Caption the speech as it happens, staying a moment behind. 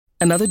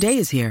Another day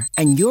is here,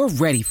 and you're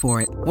ready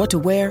for it. What to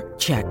wear?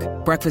 Check.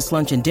 Breakfast,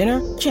 lunch, and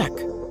dinner? Check.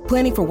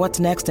 Planning for what's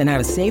next and how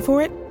to save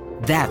for it?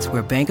 That's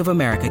where Bank of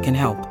America can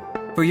help.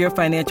 For your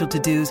financial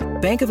to-dos,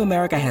 Bank of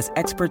America has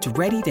experts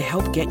ready to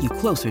help get you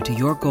closer to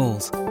your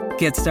goals.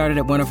 Get started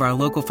at one of our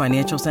local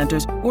financial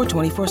centers or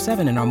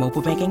 24/7 in our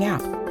mobile banking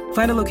app.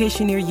 Find a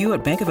location near you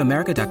at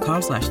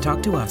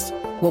bankofamerica.com/talktous.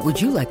 What would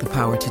you like the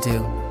power to do?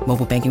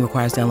 Mobile banking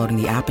requires downloading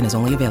the app and is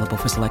only available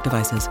for select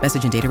devices.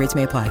 Message and data rates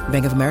may apply.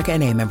 Bank of America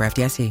N.A., member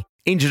FDIC.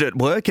 Injured at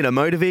work in a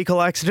motor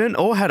vehicle accident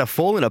or had a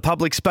fall in a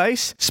public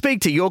space?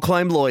 Speak to Your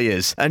Claim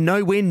Lawyers, a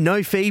no-win,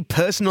 no-fee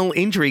personal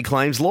injury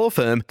claims law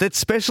firm that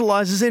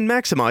specialises in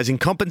maximising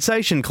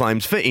compensation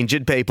claims for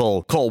injured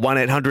people. Call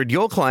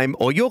 1-800-YOUR-CLAIM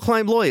or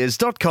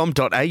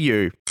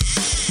yourclaimlawyers.com.au.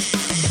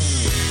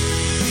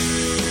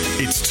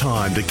 It's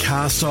time to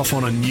cast off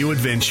on a new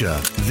adventure.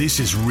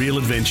 This is Real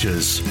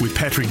Adventures with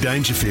Patrick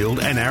Dangerfield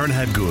and Aaron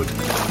Habgood.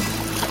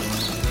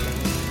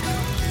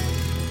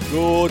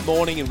 Good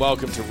morning and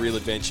welcome to Real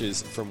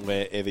Adventures from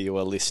wherever you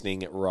are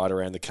listening right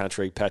around the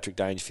country. Patrick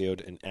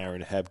Dangerfield and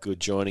Aaron Habgood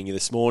joining you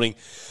this morning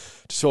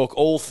to talk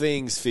all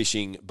things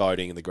fishing,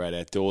 boating and the great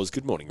outdoors.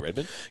 Good morning,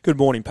 Redmond. Good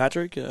morning,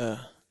 Patrick.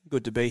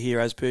 Good to be here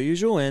as per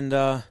usual. And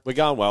we're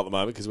going well at the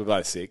moment because we're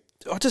both sick.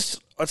 I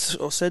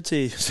said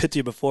to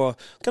you before, I was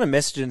going to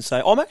message you and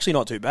say, I'm actually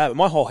not too bad, but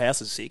my whole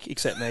house is sick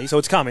except me, so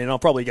it's coming and I'll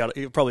probably got it.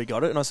 You probably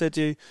got it. And I said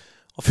to you,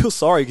 I feel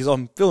sorry because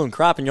I'm feeling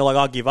crap, and you're like,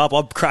 I'll give up.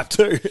 I'm crap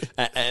too.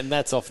 And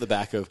that's off the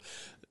back of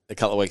a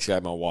couple of weeks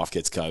ago, my wife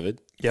gets COVID.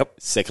 Yep.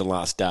 Second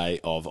last day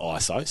of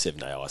ISO,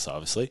 7-day ISO,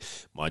 obviously.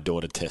 My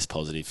daughter tests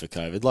positive for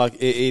COVID. Like,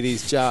 it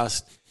is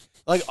just,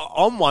 like,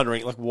 I'm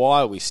wondering, like,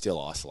 why are we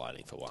still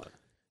isolating for one?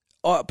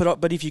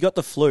 But if you got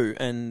the flu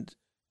and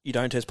you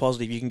don't test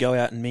positive, you can go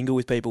out and mingle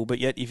with people. But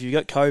yet, if you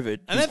got COVID,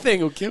 and that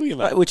thing will kill you,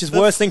 mate. Which is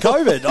worse than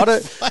COVID. I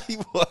don't. Way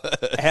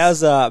worse.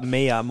 How's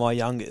Mia, my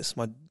youngest,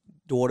 my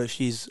daughter?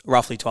 She's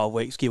roughly 12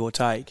 weeks, give or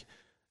take.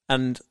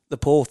 And the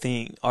poor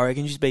thing, I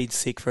reckon she's been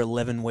sick for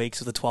 11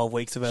 weeks of the 12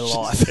 weeks of her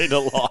life. She's been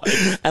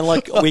alive. And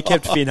like, we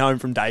kept Finn home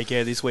from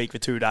daycare this week for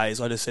 2 days.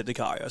 I just said to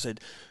Kari, I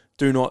said,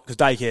 do not, because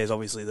daycare is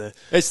obviously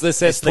it's the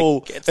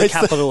cesspool. It's the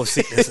capital of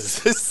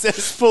sicknesses. It's the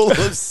cesspool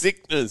of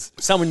sickness.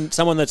 Someone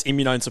that's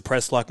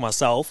immunosuppressed like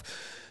myself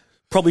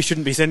probably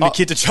shouldn't be sending a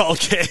kid to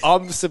childcare.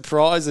 I'm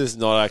surprised there's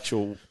not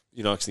actually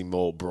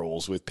more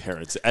brawls with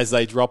parents as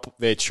they drop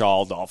their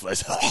child off.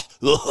 It's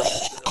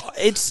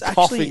actually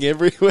coughing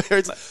everywhere.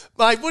 It's like,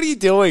 mate, what are you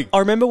doing? I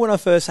remember when I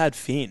first had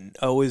Finn,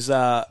 I was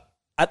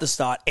at the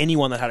start,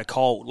 anyone that had a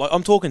cold, like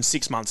I'm talking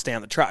 6 months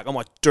down the track, I'm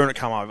like, do not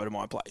come over to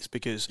my place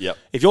because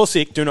if you're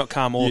sick, do not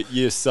come. Or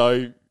you're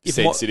so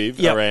sensitive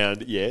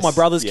around. Yes, my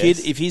brother's kid,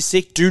 if he's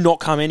sick, do not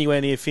come anywhere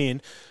near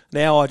Finn.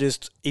 Now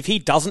if he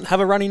doesn't have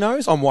a runny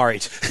nose, I'm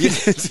worried.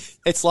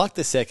 It's like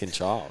the second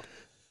child.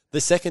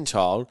 The second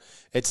child,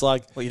 it's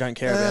like, well, you don't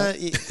care about.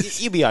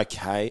 You'll be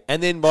okay,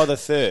 and then by the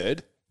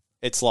third,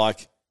 it's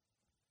like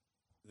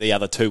the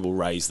other two will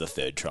raise the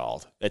third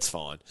child. It's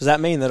fine. Does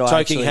that mean that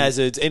choking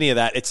hazards, any of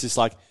that? It's just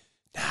like,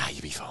 nah,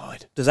 you'll be fine.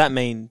 Does that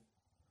mean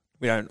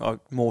we don't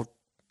more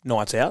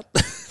nights out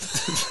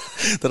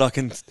that I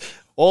can?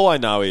 All I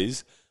know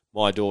is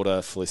my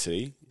daughter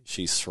Felicity,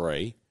 she's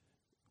 3.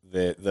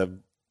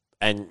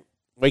 And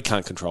we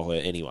can't control her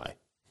anyway.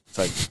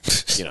 So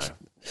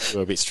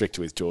we're a bit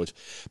stricter with George,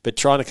 but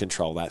trying to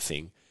control that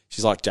thing,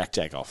 she's like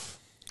Jack off.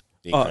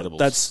 The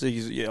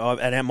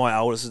Incredibles. And my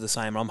oldest is the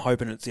same. I'm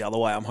hoping it's the other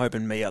way. I'm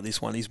hoping Mia,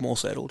 this one, he's more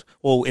settled.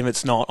 Well, if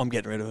it's not, I'm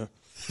getting rid of him.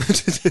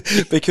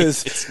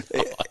 Because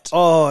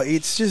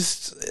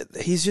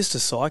he's just a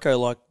psycho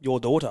like your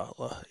daughter.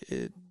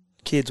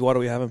 Kids, why do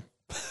we have him?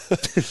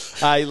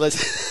 Hey,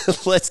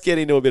 let's get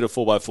into a bit of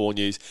 4x4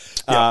 news.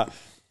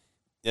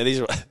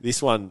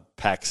 This one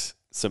packs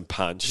some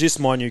punch. Is this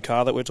my new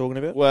car that we're talking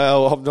about?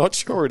 Well, I'm not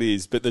sure it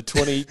is, but the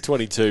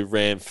 2022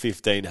 Ram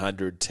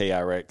 1500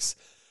 TRX.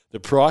 The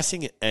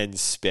pricing and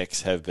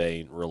specs have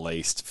been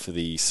released for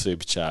the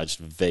supercharged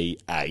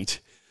V8.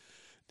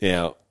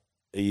 Now,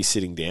 are you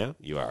sitting down?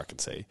 You are, I can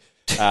see.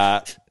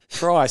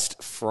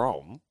 Priced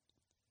from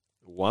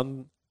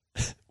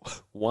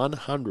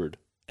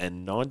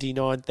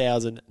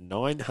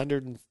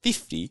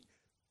 $199,950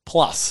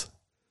 plus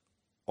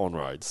on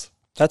roads.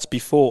 That's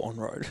before on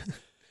road.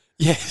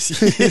 Yes,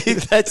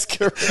 that's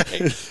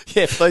correct.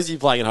 Yeah, for those of you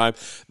playing at home,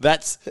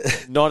 that's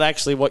not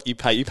actually what you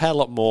pay. You pay a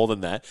lot more than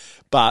that.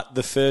 But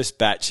the first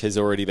batch has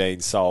already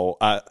been sold.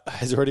 Out.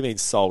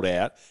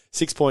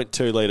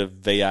 6.2 litre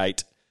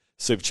V8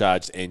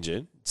 supercharged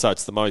engine. So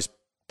it's the most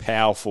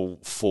powerful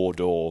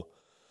 4-door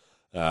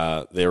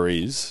there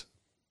is.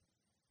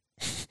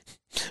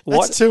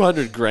 That's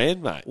 $200,000,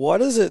 mate. Why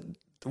does it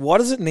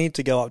need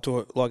to go up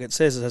to, like it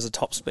says, it has a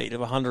top speed of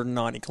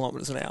 190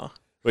 kilometres an hour?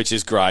 Which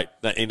is great.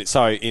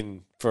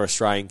 For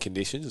Australian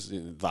conditions, the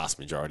vast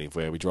majority of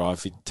where we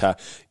drive,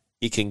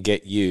 it can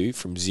get you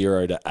from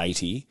 0 to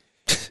 80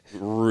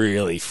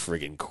 really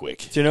friggin'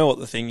 quick. Do you know what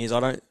the thing is?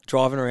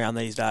 Driving around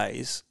these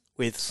days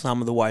with some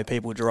of the way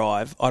people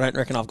drive, I don't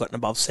reckon I've gotten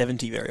above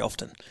 70 very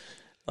often.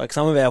 Like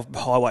some of our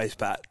highways,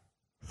 Pat,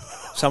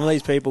 Some of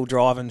these people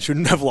driving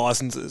shouldn't have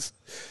licenses.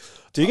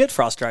 Do you get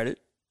frustrated?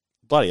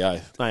 Bloody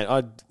oath, mate.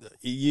 I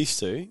used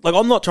to. Like,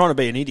 I'm not trying to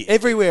be an idiot.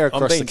 Everywhere I'm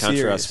across the being country,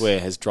 serious. I swear,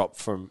 has dropped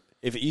from,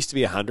 if it used to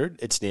be 100,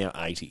 it's now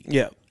 80.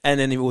 Yeah. And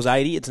then if it was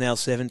 80, it's now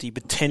 70,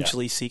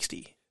 potentially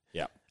 60.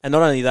 Yeah. And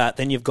not only that,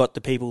 then you've got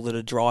the people that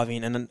are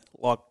driving, and then,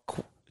 like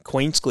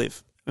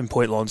Queenscliff in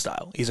Point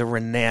Lonsdale is a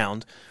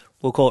renowned,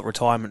 we'll call it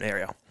retirement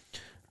area,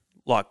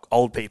 like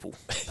old people.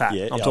 Pat,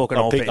 I'm talking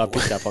old people. I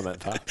picked up on that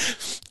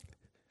part.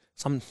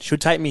 Some should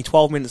take me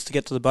 12 minutes to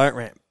get to the boat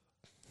ramp.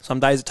 Some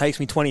days it takes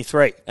me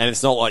 23. And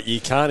it's not like you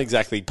can't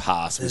exactly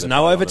pass. There's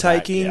no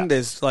overtaking.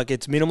 There's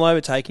it's minimal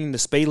overtaking. The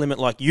speed limit,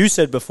 like you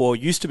said before,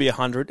 used to be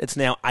 100. It's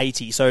now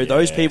 80. So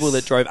those people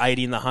that drove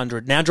 80 in the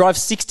 100 now drive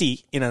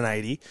 60 in an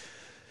 80.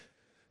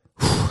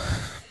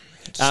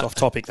 It's off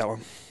topic, that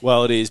one.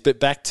 Well, it is. But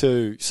back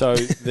to, so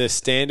the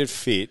standard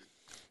fit,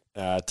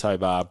 tow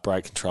bar,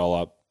 brake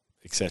controller,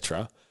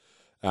 etc.,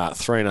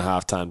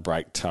 3.5 tonne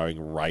brake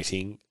towing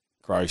rating,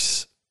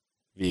 gross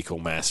vehicle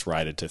mass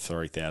rated to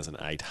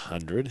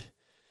 3,800.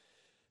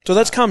 So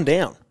that's come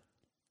down.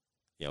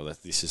 Yeah, well,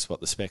 this is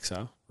what the specs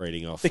are,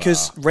 reading off.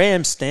 Because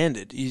Ram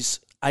standard is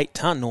 8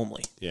 tonne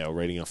normally. Yeah, well,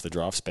 reading off the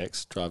drive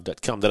specs,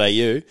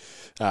 drive.com.au,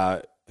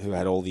 who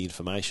had all the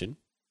information.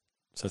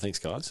 So thanks,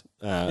 guys.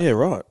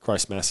 Right.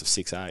 Gross mass of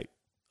 6.8.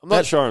 I'm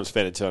not sure I'm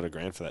spending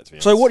 $200,000 for that, to be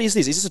honest. So what is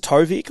this? Is this a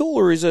tow vehicle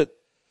or is it?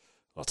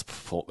 Well, it's a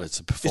performance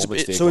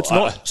vehicle. So it's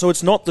not. So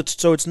it's not.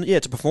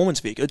 It's a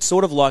performance vehicle. It's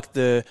sort of like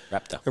the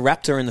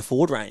Raptor in the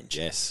Ford range.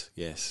 Yes.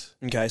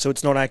 Okay, so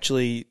it's not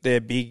actually their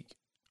big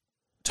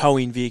tow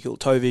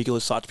vehicle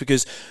as such.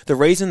 Because the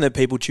reason that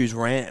people choose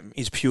Ram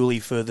is purely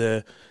for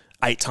the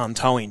 8-tonne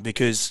towing,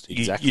 because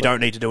you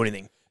don't need to do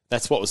anything.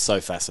 That's what was so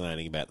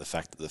fascinating about the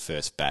fact that the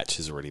first batch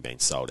has already been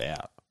sold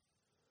out.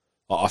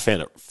 I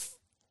found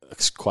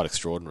it quite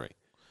extraordinary.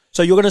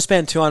 So you're going to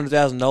spend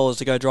 $200,000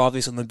 to go drive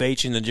this on the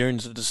beach in the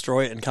dunes to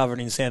destroy it and cover it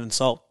in sand and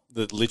salt?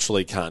 That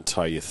literally can't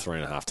tow your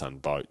 3.5 tonne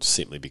boat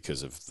simply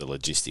because of the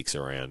logistics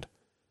around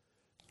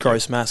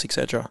gross mass,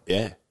 etc.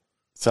 Yeah,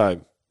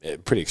 so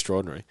pretty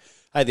extraordinary.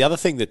 Hey, the other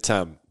thing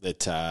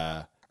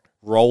that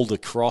rolled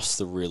across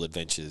the Real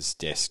Adventures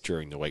desk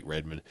during the week,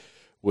 Redmond,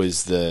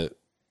 was the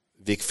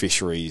Vic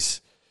Fisheries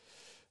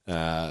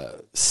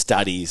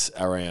studies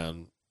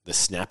around the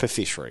snapper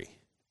fishery,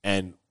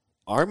 and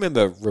I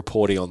remember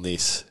reporting on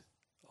this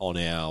on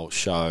our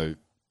show,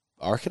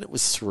 I reckon it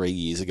was 3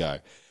 years ago,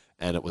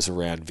 and it was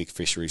around Vic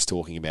Fisheries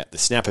talking about the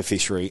snapper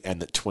fishery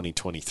and that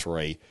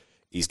 2023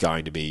 is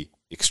going to be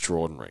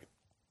extraordinary.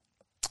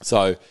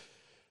 So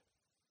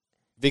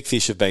Vic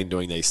Fish have been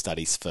doing these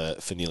studies for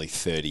nearly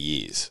 30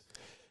 years,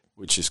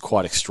 which is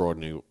quite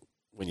extraordinary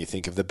when you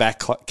think of the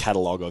back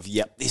catalogue of,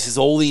 this is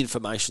all the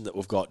information that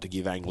we've got to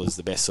give anglers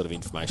the best sort of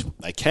information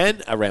they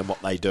can around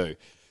what they do.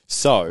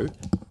 So,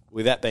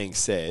 with that being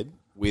said,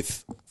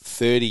 with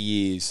 30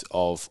 years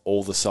of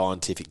all the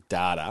scientific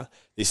data,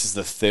 this is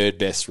the third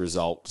best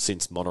result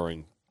since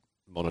monitoring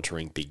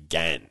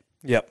began.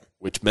 Yep.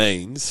 Which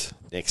means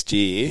next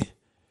year,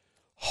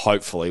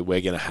 hopefully,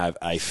 we're going to have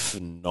a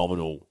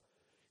phenomenal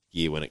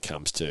year when it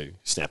comes to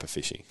snapper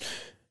fishing.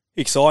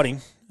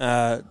 Exciting.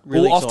 Really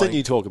well, often exciting.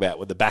 you talk about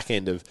with the back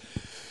end of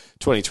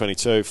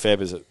 2022,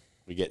 Feb, as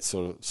we get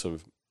sort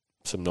of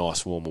some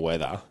nice warmer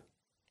weather.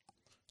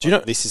 Do you know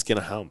this is going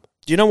to hum?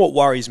 Do you know what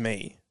worries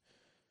me?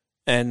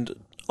 And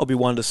I'll be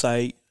one to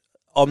say,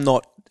 I'm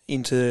not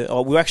into.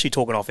 We were actually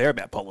talking off air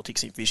about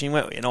politics in fishing,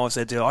 weren't we? And I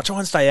said to her, I try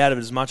and stay out of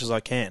it as much as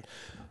I can.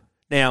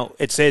 Now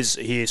it says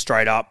here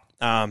straight up,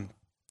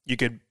 you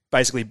could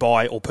basically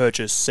buy or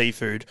purchase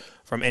seafood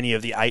from any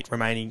of the 8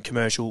 remaining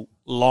commercial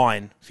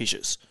line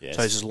fishers. Yes.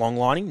 So this is long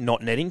lining,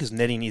 not netting, because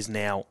netting is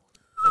now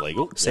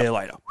illegal. See you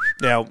later.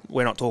 Now,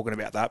 we're not talking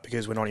about that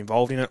because we're not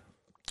involved in it.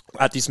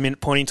 At this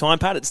point in time,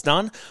 Pat, it's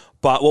done.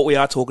 But what we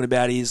are talking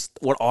about is,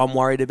 what I'm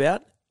worried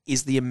about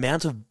is the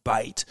amount of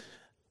bait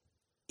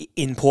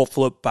in Port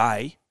Phillip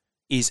Bay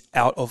is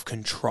out of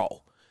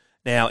control.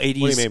 Now, it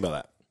is... What do you mean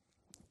by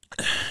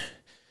that?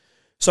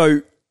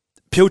 So,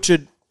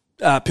 pilchard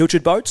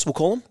boats, we'll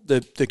call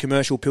them, the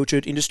commercial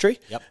pilchard industry.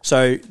 Yep.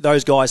 So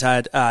those guys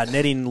had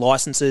netting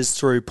licenses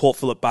through Port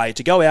Phillip Bay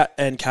to go out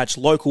and catch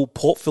local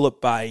Port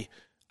Phillip Bay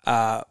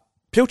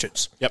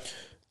pilchards. Yep.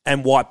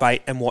 And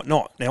whitebait and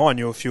whatnot. Now, I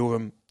knew a few of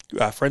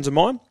them, friends of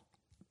mine,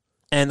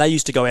 and they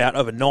used to go out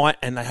overnight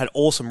and they had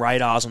awesome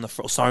radars on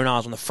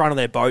sonars on the front of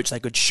their boats.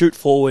 They could shoot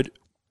forward,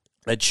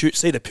 they'd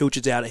see the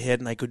pilchards out ahead,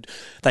 and they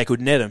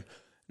could net them.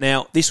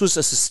 Now, this was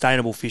a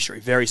sustainable fishery,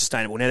 very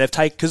sustainable. Now, they've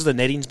taken, because of the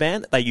netting's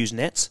ban, they use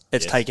nets,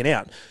 it's taken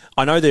out.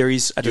 I know there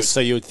is... So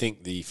you would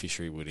think the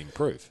fishery would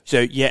improve?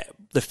 So, yeah,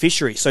 the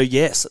fishery. So,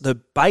 yes, the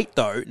bait,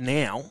 though,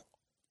 now...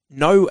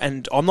 No,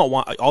 and I'm not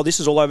one... Oh, this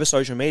is all over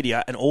social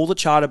media, and all the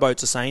charter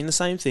boats are saying the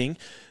same thing,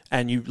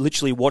 and you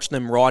literally watch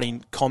them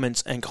writing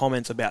comments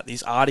about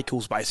these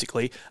articles,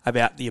 basically,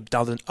 about the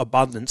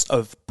abundance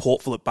of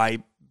Port Phillip Bay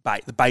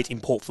bait, the bait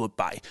in Port Phillip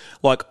Bay.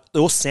 Like,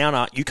 your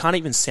sounder, you can't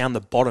even sound the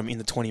bottom in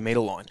the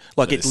 20-metre line.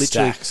 Like, so it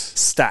literally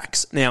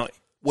stacks. Now,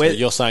 so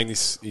you're saying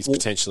this is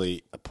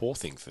potentially a poor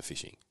thing for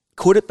fishing?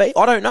 Could it be?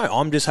 I don't know.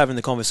 I'm just having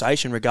the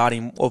conversation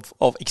regarding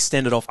of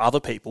extended off other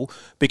people,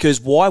 because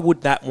why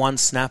would that one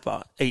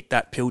snapper eat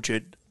that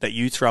pilchard that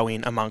you throw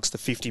in amongst the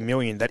 50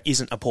 million that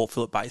isn't a Port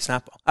Phillip Bay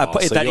snapper?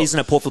 That isn't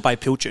a Port Phillip Bay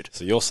pilchard.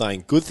 So you're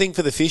saying good thing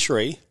for the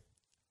fishery,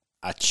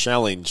 a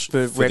challenge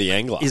for the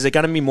angler. Is it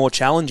going to be more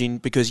challenging?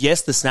 Because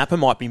yes, the snapper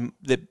might be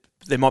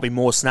there might be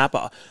more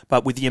snapper,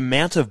 but with the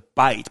amount of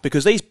bait,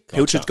 because these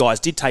pilchard guys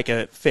did take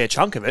a fair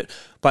chunk of it,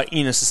 but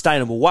in a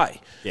sustainable way.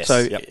 Yes,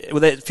 so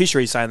the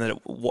fishery is saying that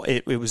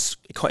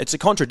it's a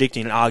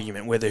contradicting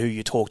argument whether who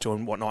you talk to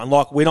and whatnot. And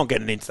like, we're not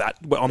getting into that.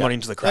 I'm not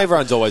into the crap.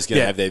 Everyone's always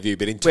going to have their view,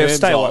 but in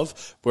terms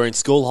of we're in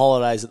school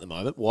holidays at the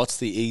moment, what's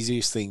the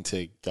easiest thing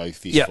to go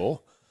fish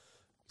for?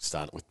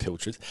 Starting with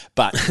pilchards,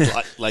 but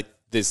like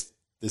there's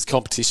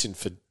competition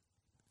for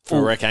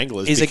rec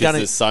anglers because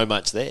there's so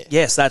much there.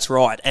 Yes, that's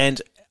right.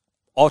 And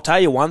I'll tell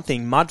you one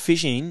thing, mud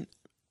fishing,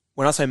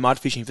 when I say mud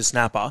fishing for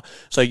snapper,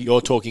 so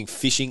you're talking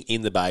fishing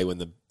in the bay when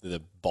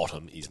the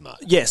bottom is mud.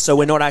 Yes, so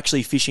we're not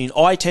actually fishing.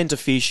 I tend to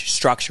fish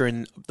structure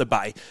in the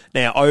bay.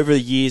 Now, over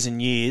the years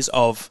and years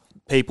of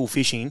people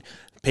fishing,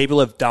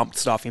 people have dumped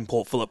stuff in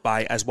Port Phillip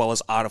Bay as well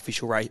as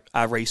artificial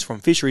reefs from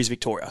Fisheries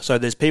Victoria. So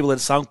there's people that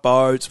have sunk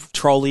boats,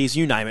 trolleys,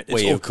 you name it.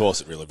 We, of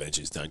course, at Real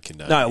Adventures don't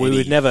condone. No, we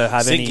would never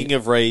have sinking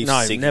of reefs,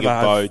 sinking of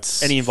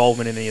boats, any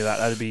involvement in any of that.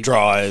 That'd be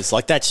dryers.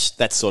 Like that's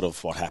sort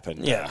of what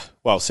happened. Yeah.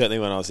 Well, certainly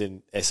when I was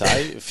in SA,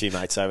 a few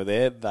mates over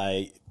there,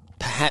 they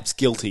perhaps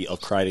guilty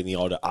of creating the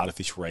old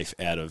artificial reef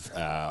out of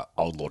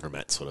old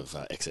laundromat sort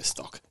of excess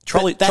stock.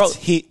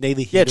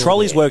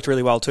 Trolleys worked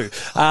really well too.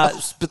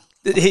 But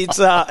it's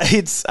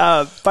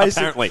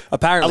basically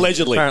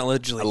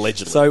allegedly.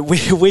 So we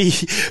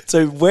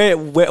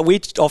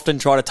often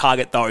try to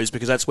target those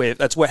because that's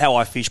how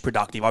I fish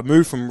productive. I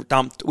move from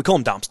dump. We call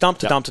them dumps. Dump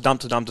to dump to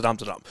dump to dump to dump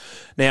to dump.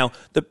 Now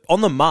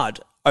on the mud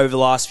over the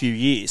last few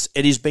years,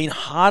 it has been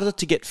harder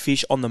to get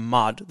fish on the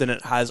mud than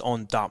it has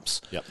on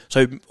dumps. Yep.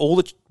 So all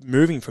the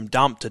moving from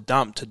dump to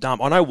dump to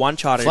dump. I know one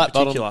charter flat in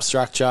particular. Bottom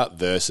structure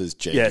versus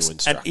genuine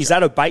structure. And is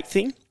that a bait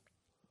thing?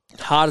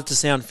 Harder to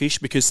sound fish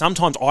because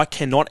sometimes I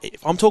cannot.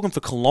 If I'm talking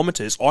for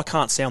kilometres, I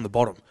can't sound the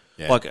bottom.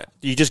 Yeah. Like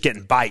you're just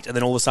getting bait, and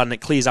then all of a sudden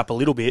it clears up a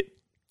little bit,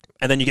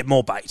 and then you get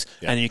more bait,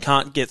 and you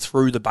can't get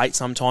through the bait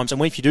sometimes.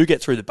 And if you do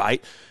get through the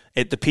bait,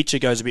 the picture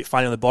goes a bit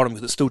funny on the bottom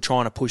because it's still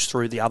trying to push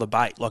through the other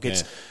bait.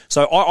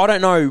 So I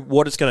don't know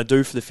what it's going to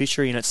do for the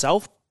fishery in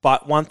itself.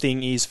 But one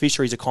thing is,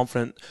 fisheries are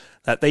confident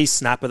that these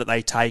snapper that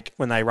they take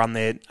when they run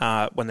their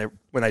when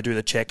they do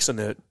the checks and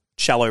the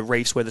shallow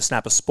reefs where the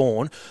snapper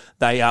spawn,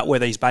 where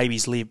these baby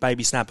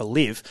snapper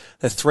live,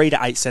 they're 3 to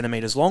 8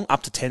 centimetres long,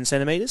 up to 10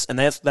 centimetres, and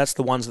that's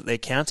the ones that they're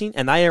counting,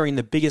 and they are in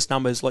the biggest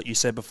numbers, like you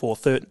said before,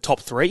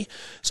 top 3.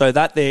 So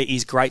that there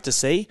is great to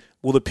see.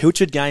 Will the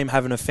pilchard game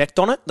have an effect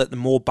on it? That the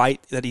more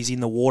bait that is in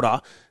the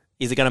water,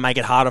 is it going to make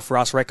it harder for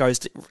us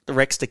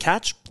recs to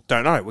catch?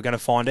 Don't know. We're going to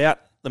find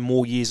out the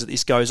more years that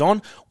this goes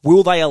on.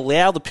 Will they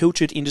allow the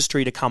pilchard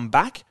industry to come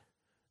back?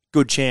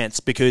 Good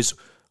chance, because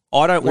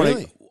I don't want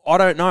to. I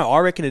don't know. I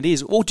reckon it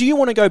is. Well, do you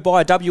want to go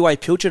buy a WA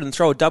pilchard and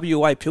throw a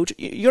WA pilchard?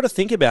 You got to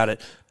think about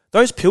it.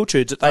 Those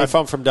pilchards... If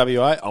I'm from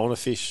WA, I want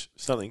to fish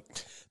something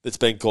that's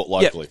been caught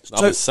locally.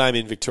 I'm the same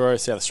in Victoria,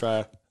 South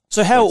Australia.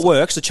 So how it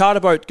works, the charter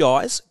boat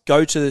guys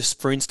go to this,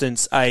 for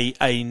instance,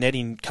 a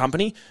netting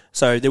company.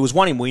 So there was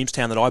one in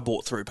Williamstown that I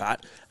bought through,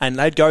 Pat, and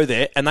they'd go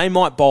there and they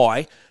might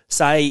buy,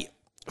 say,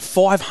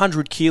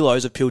 500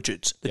 kilos of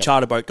pilchards. The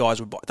charter boat guys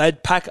would buy.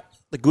 They'd pack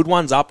the good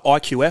ones up,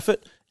 IQ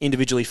effort,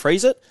 individually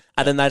freeze it,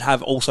 and then they'd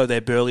have also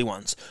their burley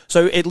ones.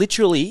 So it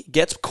literally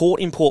gets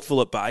caught in Port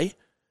Phillip Bay,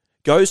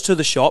 goes to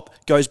the shop,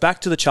 goes back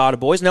to the charter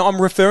boys. Now,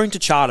 I'm referring to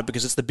charter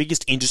because it's the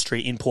biggest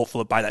industry in Port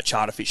Phillip Bay, that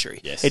charter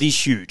fishery. Yes. It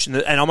is huge. And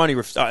I'm only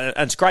and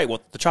it's great.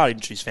 The charter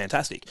industry is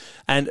fantastic.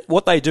 And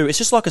what they do, it's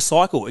just like a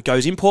cycle. It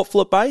goes in Port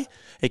Phillip Bay,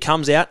 it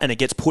comes out, and it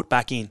gets put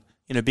back in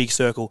a big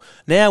circle.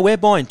 Now, we're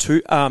buying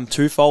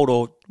twofold,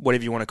 or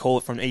whatever you want to call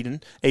it, from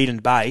Eden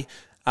Bay.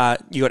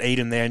 You got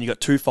Eden there, and you got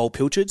twofold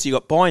pilchards. You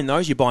got buying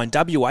those. You're buying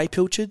WA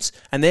pilchards,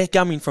 and they're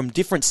coming from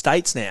different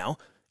states now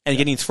and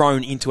getting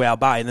thrown into our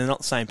bay, and they're not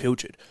the same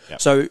pilchard.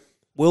 Yep. So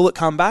will it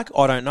come back?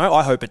 I don't know.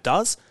 I hope it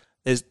does.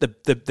 There's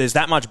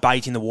that much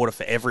bait in the water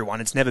for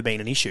everyone. It's never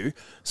been an issue.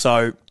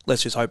 So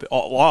let's just hope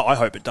I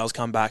hope it does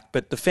come back.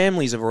 But the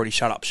families have already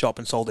shut up shop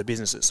and sold their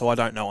businesses, so I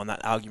don't know on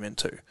that argument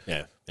too.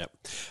 Yeah.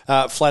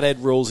 Yep.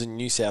 Flathead rules in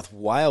New South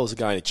Wales are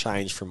going to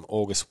change from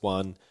August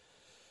 1.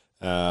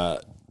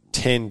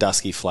 10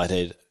 dusky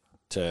flathead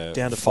to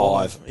down to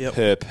 5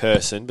 per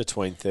person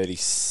between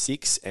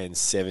 36 and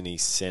 70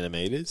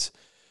 centimetres,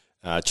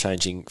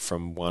 changing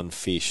from one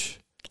fish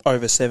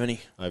over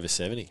 70. Over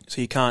 70.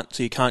 So you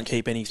can't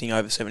keep anything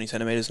over 70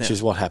 centimetres now. Which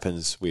is what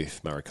happens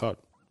with Murray cod.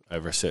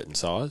 Over a certain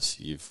size,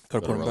 you've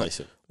got to release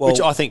it. Well,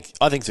 which I think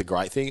is a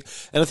great thing.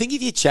 And I think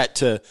if you chat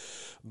to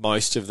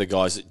most of the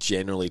guys that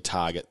genuinely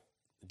target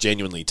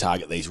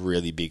these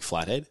really big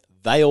flathead,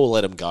 they all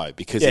let them go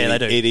because they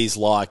do. It is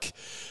like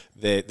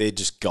they're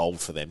just gold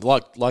for them.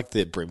 Like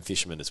the brim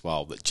fishermen as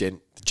well that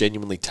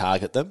genuinely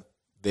target them.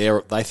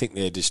 they think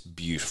they're just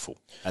beautiful,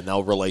 and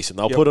they'll release them.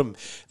 They'll put them.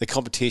 The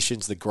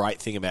competitions. The great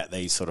thing about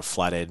these sort of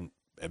flathead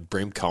and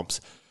brim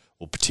comps,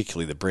 or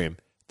particularly the brim,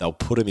 they'll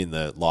put them in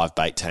the live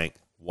bait tank,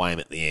 weigh them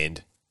at the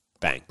end,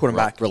 bang, Put them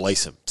back,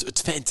 release them.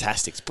 It's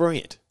fantastic. It's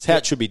brilliant. It's how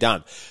it should be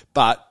done.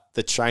 But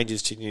the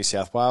changes to New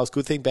South Wales,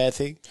 good thing, bad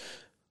thing.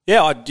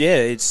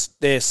 It's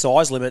their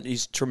size limit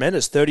is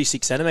tremendous.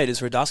 36 centimetres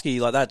for a dusky.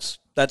 Like that's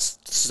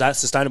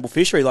sustainable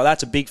fishery. Like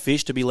that's a big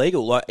fish to be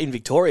legal. Like in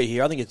Victoria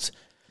here, I think it's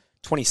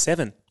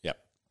 27. Yep.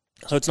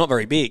 So it's not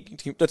very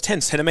big.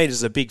 10 centimetres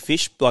is a big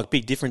fish, like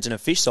big difference in a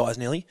fish size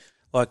nearly.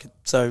 Like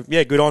so,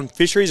 yeah, good on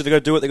fisheries. If they've got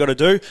to do what they've got to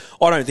do,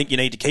 I don't think you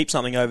need to keep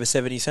something over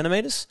 70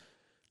 centimetres.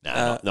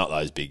 No, not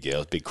those big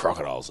girls, big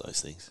crocodiles,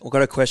 those things. I've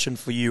got a question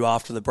for you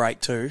after the break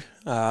too.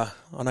 I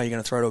know you're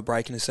going to throw to a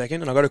break in a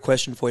second, and I've got a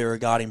question for you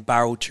regarding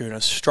barrel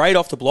tuna. Straight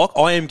off the block,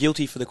 I am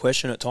guilty for the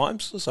question at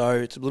times, so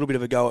it's a little bit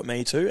of a go at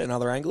me too and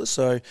other anglers.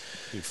 So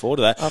looking forward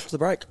to that. After the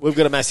break. We've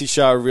got a massive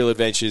show of Real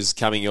Adventures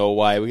coming your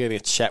way. We're going to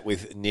chat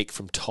with Nick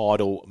from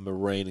Tidal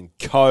Marine &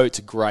 Co. It's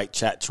a great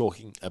chat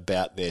talking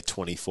about their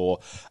 24,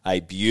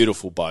 a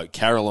beautiful boat,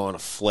 Carolina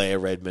Flare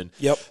Redmond.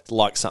 Yep.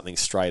 Like something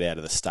straight out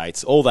of the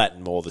States. All that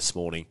and more this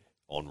morning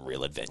on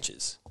Real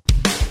Adventures.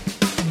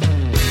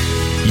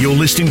 You're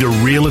listening to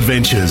Real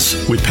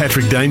Adventures with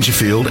Patrick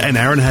Dangerfield and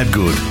Aaron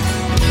Habgood.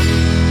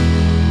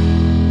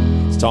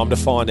 It's time to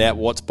find out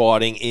what's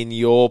biting in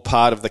your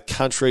part of the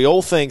country.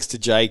 All thanks to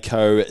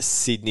Jayco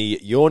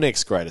Sydney, your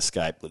next great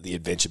escape. Let the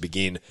adventure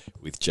begin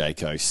with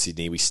Jayco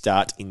Sydney. We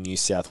start in New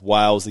South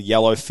Wales. The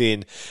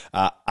yellowfin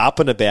up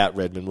and about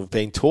Redmond. We've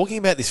been talking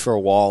about this for a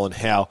while and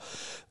how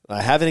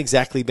they haven't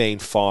exactly been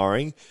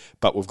firing,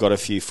 but we've got a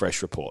few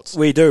fresh reports.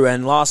 We do,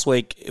 and last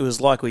week it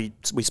was like we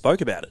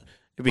spoke about it.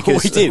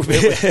 Because we did.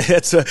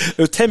 It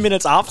was 10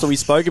 minutes after we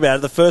spoke about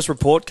it. The first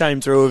report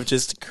came through of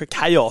just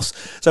chaos.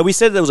 So we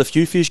said there was a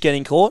few fish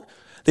getting caught.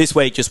 This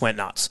week just went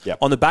nuts. Yep.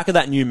 On the back of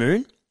that new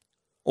moon,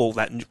 or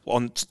that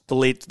on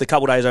the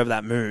couple of days over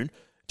that moon,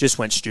 just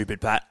went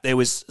stupid, Pat. There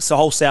was the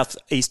whole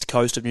southeast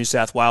coast of New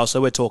South Wales. So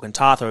we're talking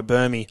Tarthara,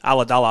 Burmy,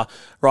 Ulladulla,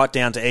 right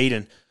down to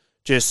Eden.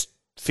 Just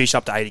fish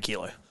up to 80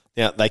 kilo.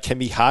 Now, they can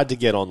be hard to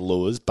get on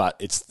lures, but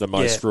it's the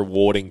most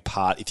rewarding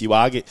part. If you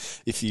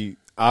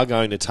are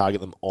going to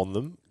target them on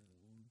them,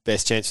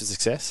 best chance of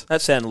success?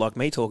 That sounded like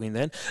me talking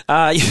then.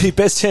 Your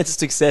best chance of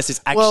success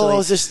is actually... Well, I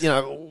was just,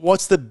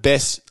 what's the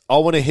best... I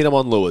want to hit them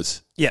on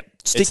lures. Yeah.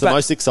 It's the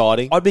most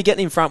exciting. I'd be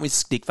getting in front with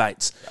stick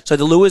baits. So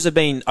the lures have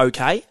been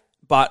okay,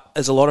 but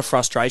there's a lot of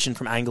frustration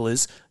from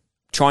anglers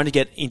trying to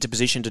get into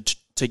position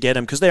to get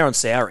them because they're on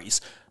Souries.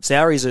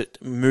 Souries are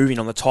moving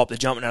on the top. They're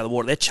jumping out of the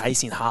water. They're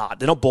chasing hard.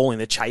 They're not balling.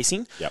 They're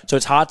chasing. Yep. So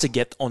it's hard to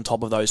get on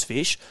top of those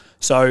fish.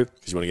 So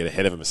because you want to get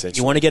ahead of them, essentially.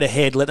 You want to get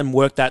ahead, let them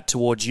work that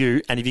towards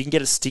you, and if you can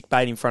get a stick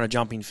bait in front of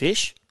jumping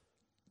fish,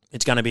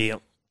 it's going to be a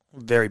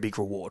very big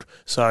reward.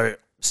 So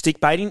stick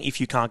baiting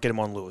if you can't get them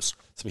on lures.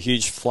 Some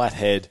huge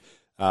flathead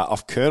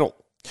off Colonel.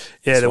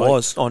 Yeah, there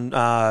was on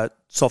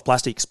soft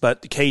plastics,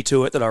 but the key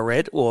to it that I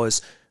read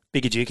was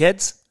bigger jig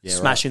heads,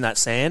 smashing that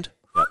sand,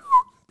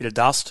 bit of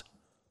dust,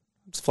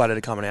 it's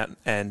flathead coming out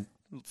and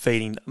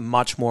feeding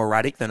much more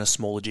erratic than a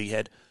smaller jig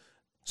head.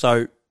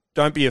 So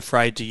don't be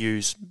afraid to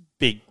use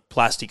big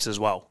plastics as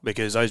well,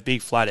 because those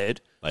big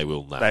flathead, they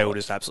will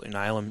just absolutely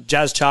nail them.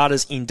 Jazz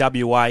Charters in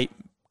WA,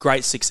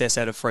 great success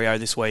out of Freo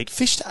this week.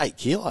 Fish to 8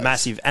 kilos.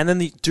 Massive. And then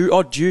the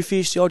odd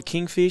dewfish, the odd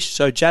kingfish.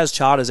 So Jazz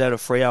Charters out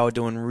of Freo are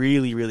doing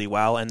really, really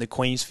well, and the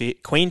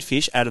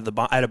queenfish out of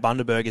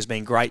Bundaberg has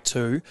been great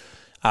too.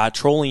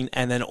 Trawling,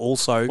 and then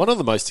also... One of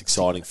the most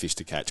exciting fish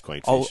to catch,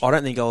 queenfish. I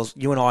don't think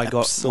you and I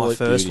Absolute got my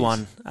first beauties.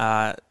 one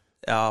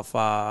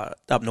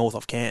up north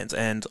of Cairns,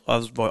 and I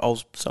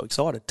was so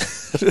excited.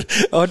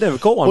 I'd never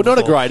caught one Well, not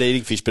a before. great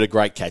eating fish, but a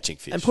great catching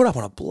fish. And put up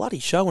on a bloody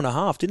show and a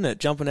half, didn't it?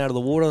 Jumping out of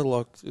the water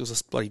like it was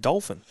a bloody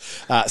dolphin.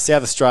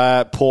 South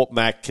Australia, Port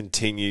Mac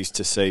continues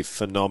to see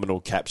phenomenal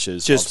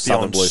captures of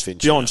southern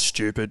bluefin. Beyond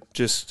stupid.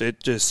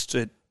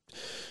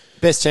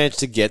 Best chance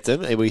to get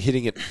them? Are we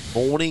hitting it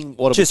morning?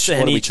 What are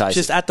we chasing?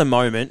 Just at the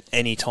moment,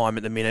 any time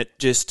at the minute,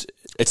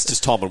 it's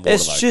just time and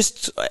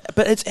water,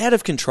 but it's out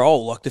of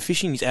control. Like the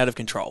fishing is out of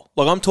control.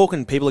 Like I'm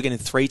talking, people are getting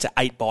 3 to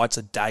 8 bites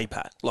a day,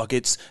 Pat. Like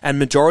and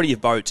majority of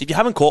boats. If you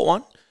haven't caught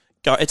one,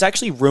 go. It's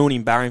actually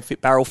ruining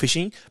barrel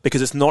fishing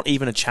because it's not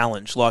even a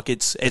challenge. Like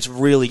it's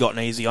really gotten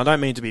easy. I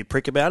don't mean to be a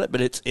prick about it,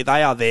 but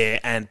they are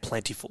there and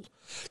plentiful.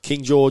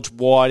 King George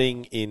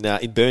Whiting in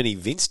Burnie,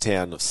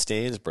 Vincetown of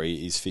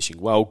Stansbury is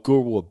fishing well.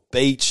 Goorwa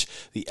Beach,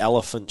 the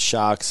elephant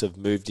sharks have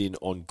moved in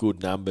on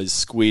good numbers.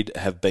 Squid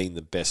have been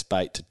the best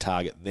bait to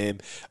target them.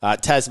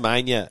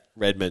 Tasmania,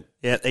 Redmond.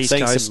 Yeah, East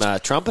seeing Coast. some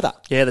trumpeter.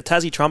 Yeah, the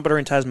Tassie trumpeter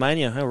in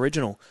Tasmania, how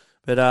original.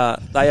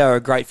 But they are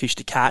a great fish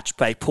to catch.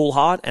 They pull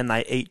hard and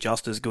they eat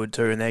just as good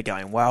too, and they're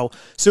going well.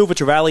 Silver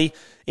trevally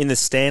in the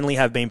Stanley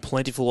have been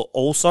plentiful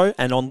also,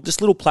 and on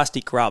just little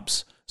plastic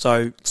grubs.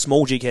 So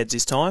small jig heads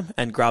this time,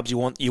 and grubs, you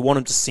want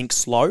them to sink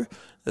slow.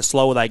 The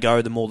slower they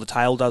go, the more the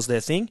tail does their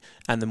thing,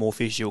 and the more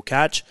fish you'll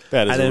catch.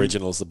 About as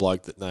original as the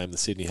bloke that named the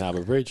Sydney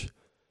Harbour Bridge.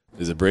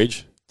 There's a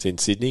bridge, it's in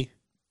Sydney,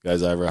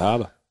 goes over a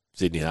harbour.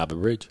 Sydney Harbour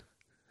Bridge.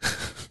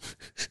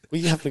 Will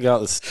you have to go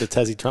at the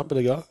Tassie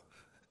Trumpeter guy?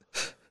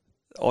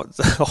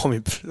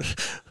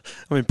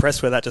 I'm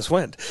impressed where that just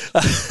went.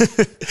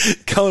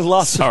 Going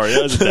last. Sorry,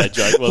 that was a dad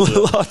joke,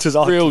 wasn't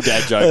it? Real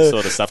dad joke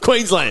sort of stuff.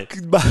 Queensland,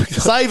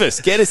 save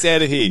us, get us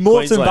out of here.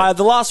 Moreton Bay.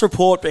 The last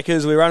report,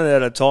 because we're running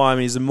out of time,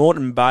 is that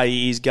Moreton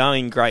Bay is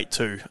going great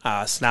too.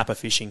 Snapper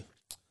fishing.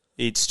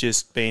 It's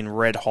just been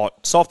red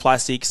hot. Soft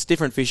plastics,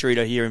 different fishery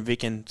to here in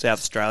Vic in South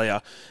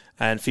Australia,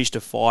 and fish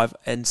to 5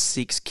 and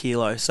 6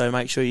 kilos. So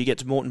make sure you get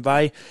to Moreton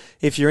Bay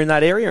if you're in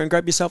that area and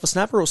grab yourself a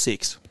snapper or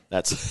 6.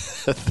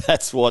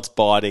 That's what's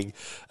biting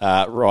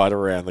right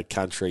around the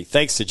country.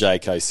 Thanks to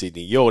Jayco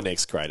Sydney, your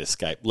next great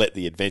escape. Let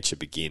the adventure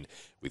begin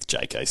with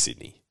Jayco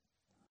Sydney.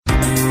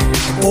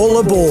 All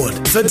aboard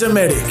for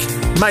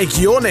Dometic. Make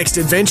your next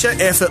adventure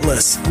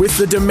effortless with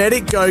the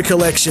Dometic Go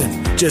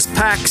collection. Just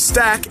pack,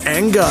 stack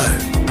and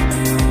go.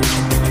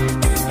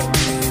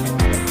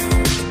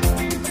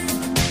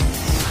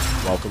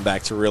 Welcome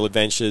back to Real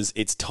Adventures.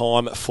 It's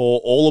time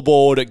for All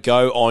Aboard.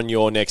 Go on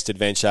your next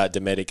adventure at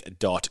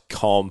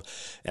dometic.com.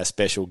 Our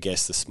special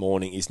guest this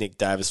morning is Nick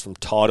Davis from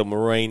Tidal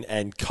Marine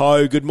 &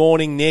 Co. Good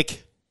morning,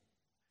 Nick.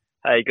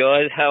 Hey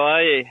guys, how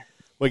are you?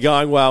 We're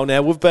going well.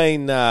 Now we've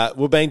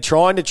been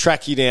trying to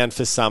track you down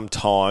for some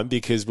time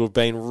because we've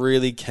been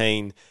really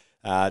keen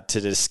to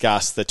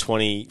discuss the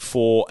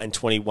 24 and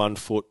 21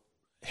 foot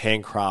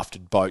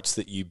handcrafted boats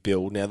that you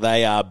build. Now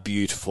they are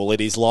beautiful. It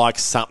is like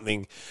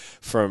something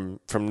from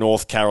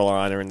North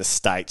Carolina in the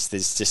States.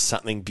 There's just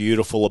something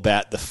beautiful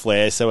about the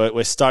flair. So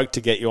we're stoked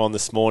to get you on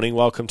this morning.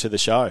 Welcome to the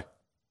show.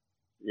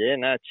 Yeah,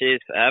 no, cheers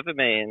for having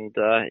me, and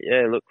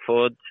look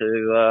forward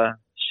to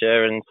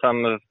sharing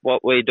some of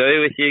what we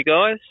do with you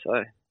guys.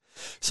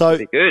 So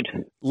pretty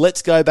good.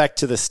 Let's go back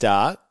to the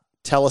start.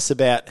 Tell us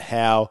about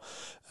how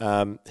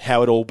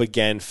it all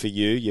began for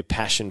you, your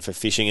passion for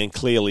fishing, and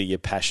clearly your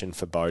passion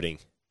for boating.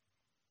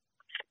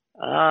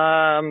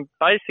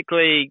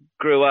 Basically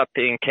grew up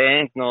in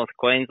Cairns, North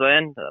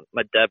Queensland.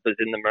 My dad was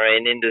in the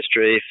marine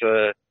industry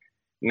for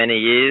many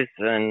years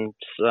and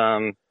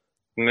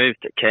moved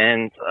to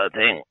Cairns, I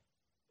think,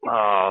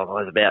 I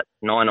was about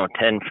 9 or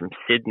 10 from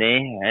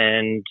Sydney.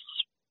 And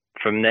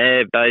from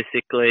there,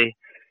 basically,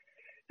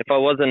 if I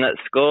wasn't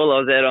at school, I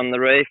was out on the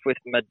reef with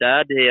my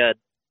dad. He had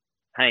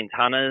Haynes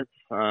Hunters,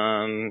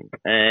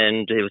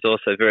 and he was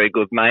also very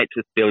good mates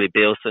with Billy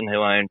Bilson,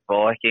 who owned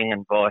Viking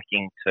and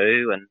Viking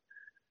 2. And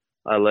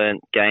I learned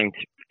game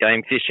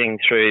fishing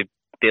through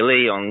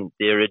Billy on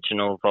the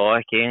original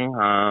Viking,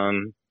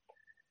 and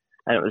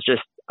it was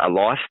just a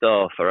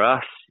lifestyle for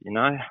us, you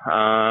know.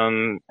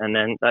 And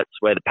then that's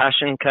where the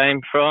passion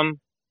came from.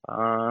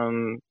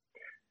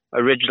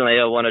 Originally,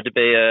 I wanted to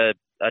be a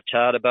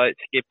charter boat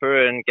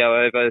skipper and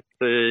go over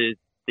to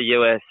the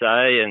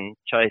USA and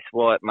chase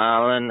white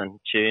marlin and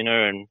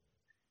tuna and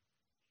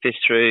fish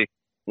through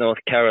North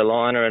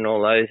Carolina and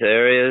all those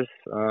areas.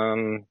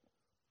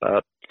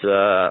 But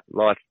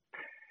life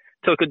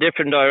took a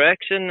different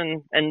direction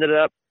and ended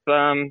up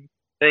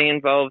being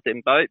involved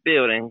in boat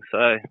building.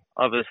 So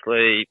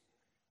obviously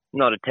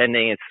not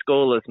attending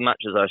school as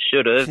much as I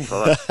should have.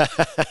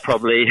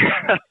 Probably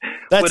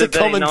that's a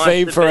common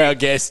theme for our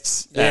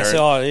guests,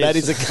 Aaron. Yes, that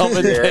is a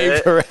common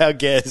theme for our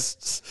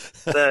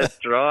guests.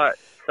 That's right.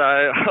 So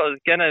I was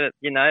gonna,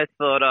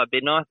 thought I'd be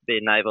nice to be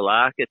a naval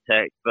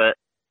architect, but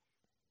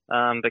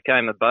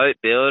became a boat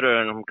builder,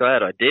 and I'm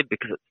glad I did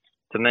because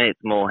to me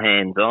it's more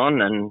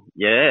hands-on, and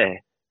you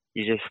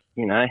just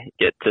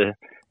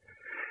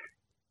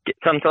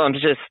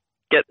sometimes just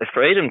get the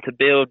freedom to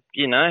build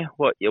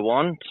what you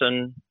want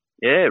and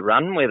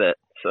run with it.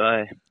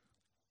 So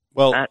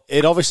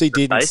it obviously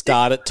didn't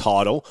start at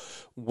Tidal.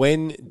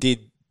 When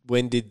did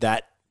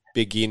that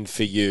begin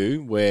for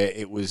you, where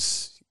it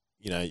was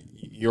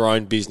your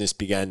own business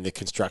began, the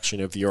construction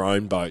of your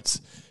own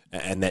boats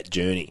and that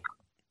journey?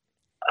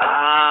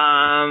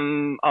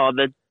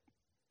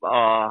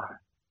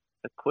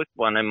 The quick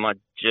one in my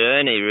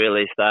journey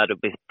really started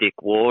with Dick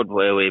Ward,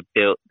 where we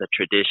built the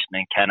Tradition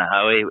and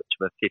Kanahoe, which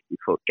were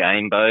 50-foot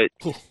game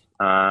boats,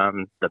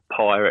 the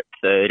Pirate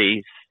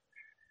 30s.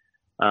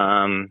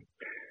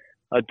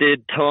 I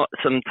did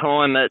some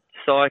time at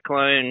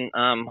Cyclone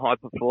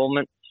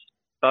high-performance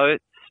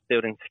boats,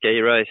 building ski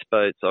race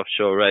boats,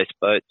 offshore race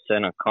boats,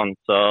 centre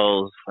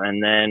consoles.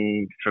 And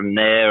then from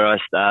there, I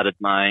started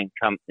my own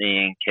company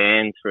in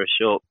Cairns for a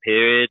short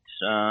period.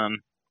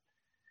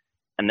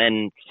 And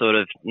then sort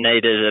of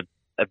needed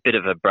a bit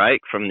of a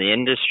break from the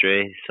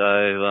industry. So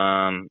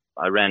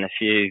I ran a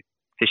few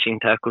fishing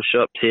tackle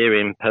shops here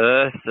in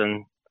Perth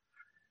and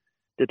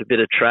did a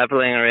bit of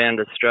travelling around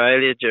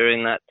Australia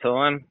during that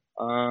time.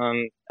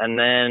 And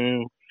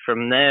then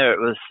from there it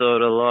was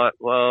sort of like,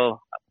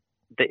 well,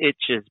 the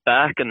itch is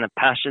back and the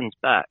passion's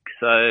back.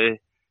 So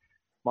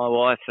my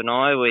wife and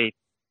I, we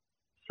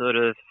sort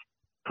of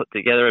put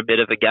together a bit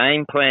of a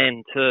game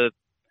plan to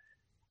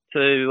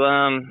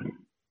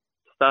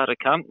start a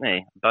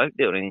company, a boat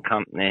building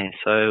company.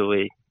 So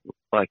we,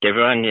 like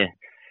everyone, you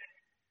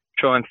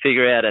try and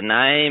figure out a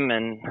name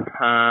and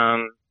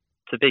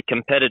to be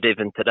competitive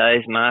in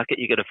today's market,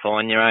 you got to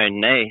find your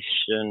own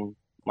niche. And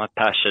my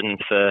passion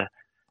for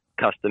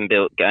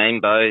custom-built game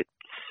boats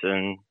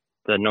and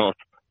the North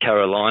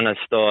Carolina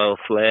style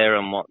flare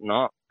and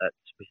whatnot,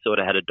 we sort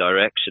of had a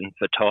direction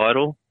for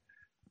title.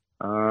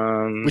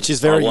 Which is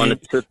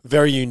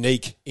very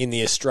unique in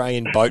the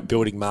Australian boat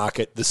building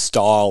market, the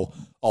style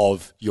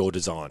of your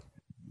design.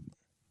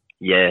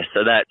 Yeah,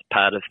 so that's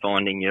part of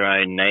finding your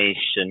own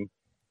niche and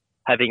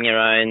having your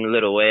own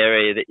little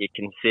area that you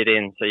can sit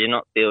in, so you're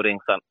not building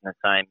something the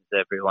same as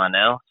everyone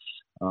else.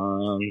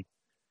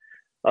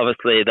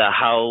 Obviously,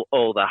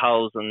 all the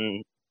hulls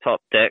and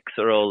top decks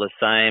are all the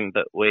same,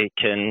 but we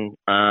can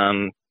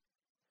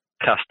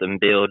custom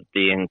build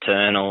the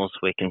internals.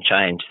 We can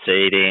change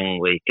seating.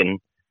 We can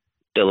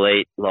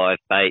delete live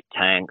bait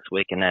tanks.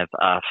 We can have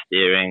aft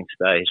steering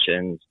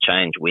stations,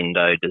 change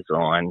window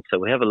design. So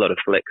we have a lot of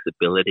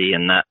flexibility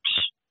in that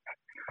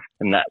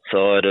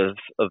side of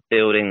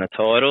building the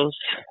titles.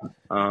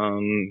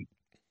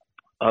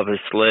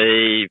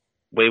 Obviously,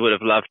 we would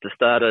have loved to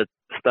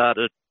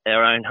started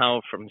our own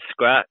hull from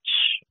scratch.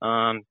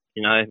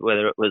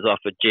 Whether it was off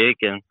a jig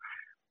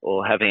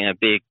or having a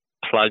big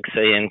plug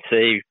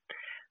CNC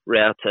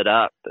routed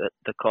up, but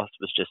the cost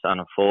was just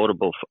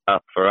unaffordable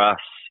for us.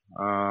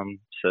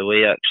 So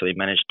we actually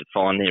managed to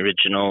find the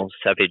original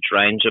Savage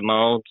Ranger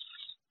molds.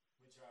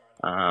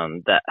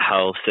 That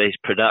hull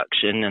ceased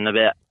production in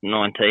about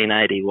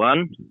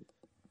 1981.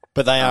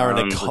 But they are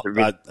an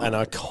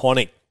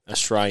iconic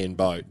Australian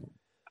boat.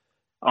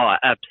 Oh,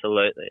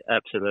 absolutely.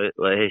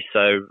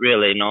 So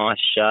really nice,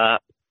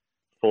 sharp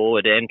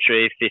forward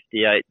entry,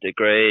 58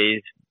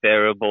 degrees,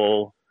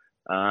 variable,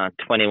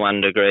 21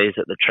 degrees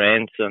at the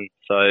transom.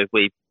 So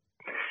we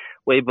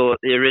bought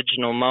the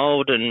original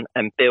mould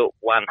and built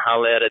one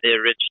hull out of the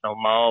original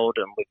mould,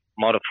 and we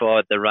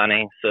modified the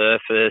running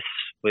surface.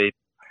 We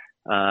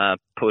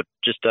put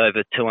just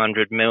over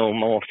 200 mil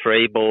more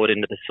freeboard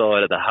into the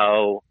side of the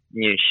hull,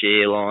 new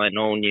shear line,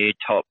 all new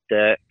top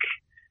deck.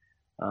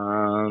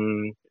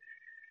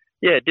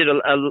 Did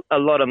a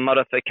lot of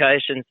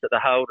modifications to the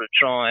hull to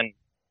try and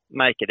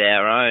make it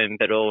our own,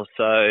 but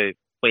also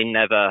we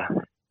never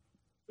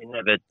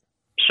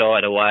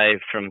shied away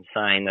from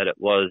saying that it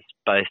was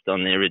based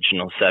on the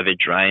original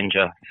Savage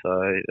Ranger.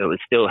 So it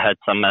still had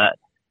some of that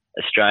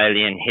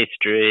Australian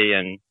history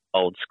and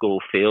old school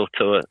feel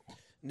to it.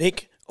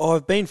 Nick,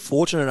 I've been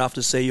fortunate enough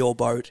to see your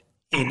boat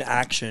in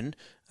action.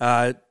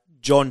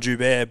 John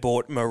Joubert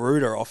bought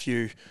Maruda off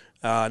you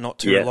not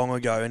too long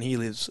ago, and he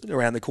lives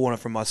around the corner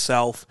from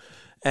myself.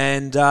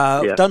 And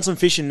I've done some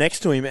fishing next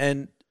to him,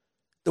 and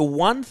the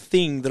one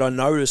thing that I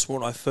noticed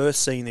when I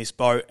first seen this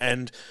boat,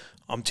 and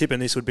I'm tipping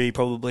this would be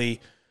probably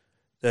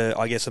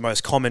the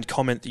most common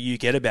comment that you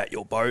get about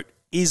your boat,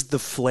 is the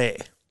flare.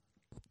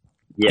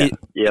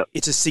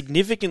 It's a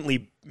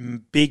significantly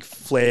big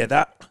flare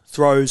that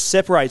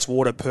separates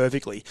water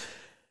perfectly.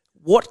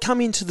 What come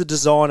into the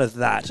design of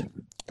that?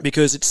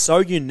 Because it's so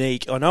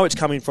unique. I know it's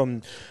coming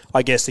from,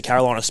 I guess, the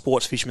Carolina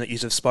sports fishermen that you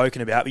have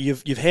spoken about, but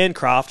you've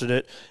handcrafted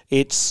it.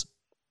 It's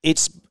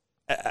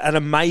an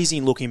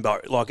amazing looking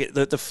boat. Like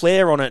the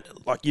flare on it,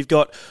 like you've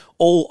got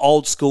all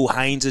old school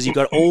Hayneses. You've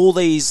got all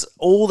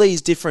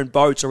these different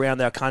boats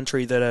around our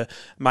country that are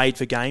made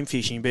for game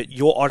fishing. But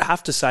I'd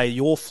have to say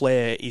your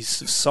flare is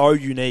so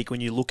unique when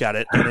you look at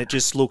it, and it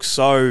just looks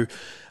so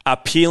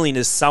appealing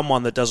as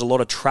someone that does a lot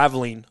of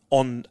travelling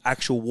on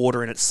actual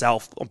water in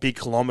itself, on big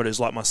kilometres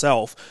like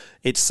myself.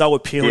 It's so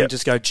appealing to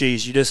just go,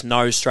 geez, you just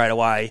know straight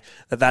away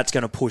that that's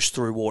going to push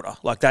through water.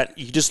 Like that,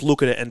 you just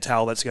look at it and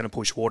tell that's going to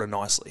push water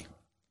nicely.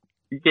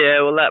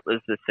 Yeah, well, that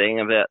was the thing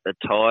about the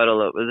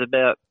title. It was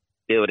about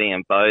building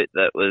a boat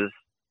that was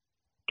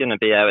going to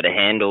be able to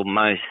handle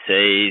most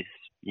seas,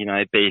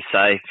 be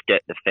safe,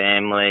 get the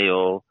family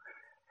or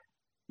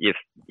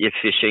your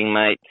fishing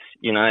mates,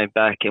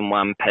 back in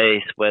one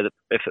piece, where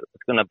if it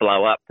was going to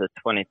blow up to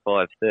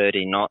 25,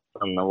 30 knots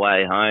on the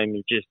way home,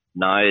 you just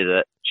know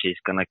that she's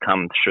going to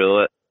come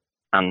through it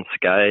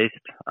unscathed.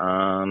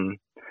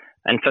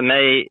 And for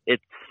me,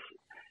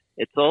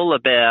 it's all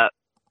about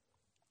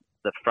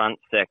the front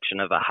section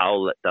of a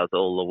hull that does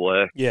all the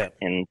work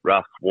in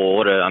rough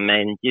water. I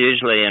mean,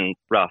 usually in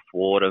rough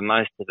water,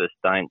 most of us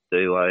don't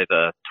do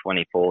over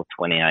 24,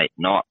 28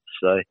 knots.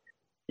 So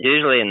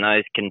usually in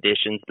those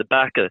conditions, the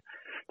back of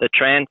the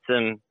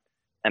transom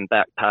and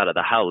back part of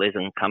the hull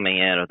isn't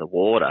coming out of the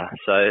water.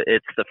 So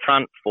it's the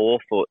front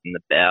forefoot and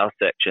the bow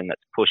section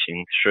that's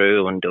pushing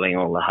through and doing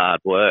all the hard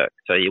work.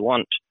 So you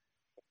want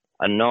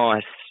a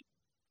nice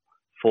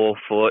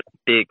forefoot,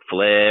 big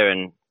flare,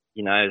 and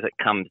as it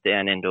comes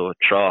down into a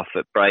trough,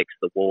 it breaks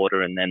the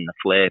water, and then the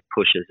flare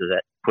pushes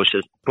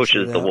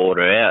the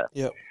water out.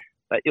 Yep.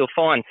 But you'll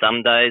find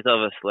some days,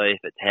 obviously, if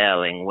it's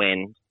howling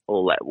wind,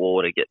 all that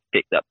water gets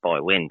picked up by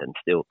wind and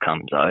still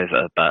comes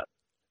over. But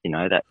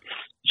that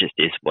just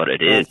is what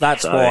it is.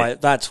 Well,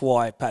 that's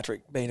why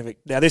Patrick Beanovic.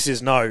 Now, this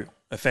is no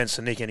offence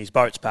to Nick and his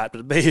boats, Pat,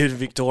 but being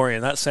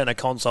Victorian, that centre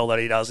console that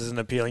he does isn't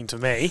appealing to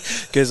me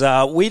because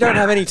we don't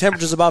have any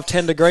temperatures above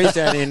 10 degrees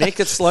down here, Nick.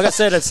 It's like I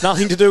said, it's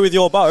nothing to do with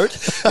your boat.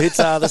 It's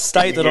the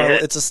state that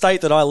it's a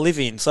state that I live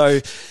in. So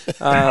it'd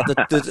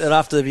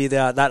have to be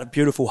that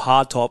beautiful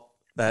hardtop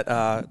that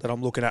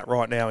I'm looking at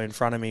right now in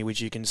front of me,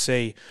 which you can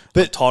see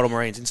on Tidal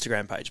Marine's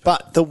Instagram page.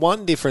 But the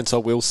one difference I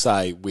will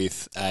say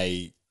with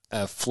a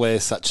flare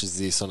such as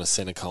this on a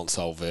centre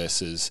console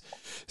versus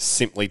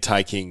simply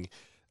taking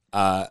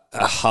a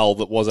hull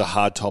that was a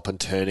hard top and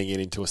turning it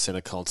into a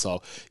centre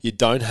console, you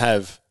don't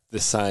have the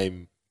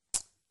same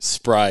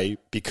spray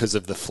because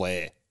of the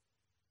flare.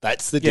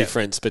 That's the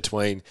difference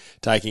between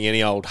taking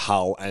any old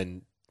hull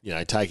and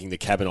taking the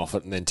cabin off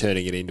it and then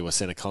turning it into a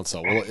centre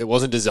console. Well, it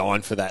wasn't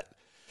designed for that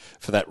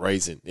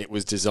reason. It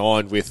was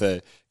designed with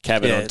a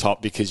cabin on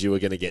top because you were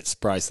going to get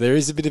spray. So there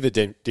is a bit of a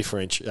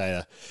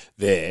differentiator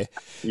there.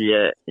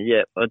 Yeah.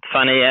 It's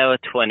funny, our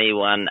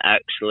 21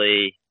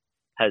 actually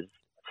has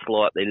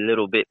slightly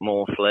little bit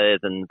more flare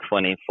than the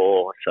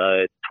 24.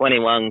 So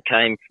 21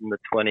 came from the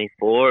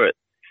 24. It's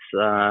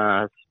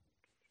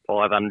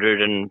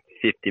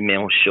 550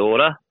 mil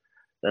shorter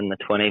than the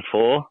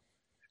 24.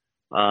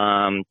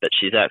 But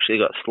she's actually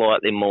got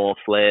slightly more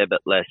flare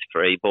but less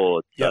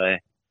freeboard. So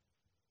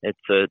it's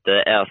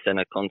our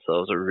centre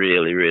console's a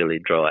really, really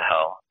dry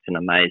hull. It's an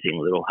amazing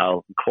little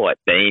hull, quite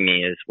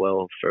beamy as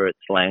well for its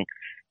length.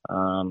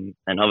 And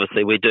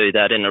obviously we do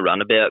that in a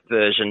runabout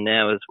version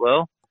now as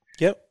well.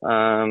 Yep.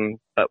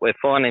 But we're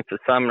finding for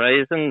some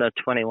reason the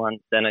 21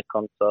 centre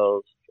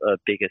console's a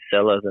bigger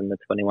seller than the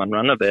 21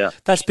 runabout.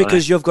 That's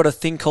because you've got a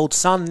thing called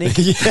sun, Nick.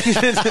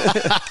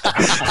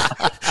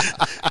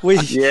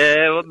 Well,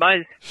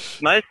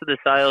 most of the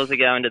sales are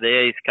going to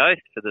the East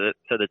Coast for the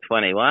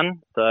 21.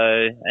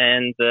 So,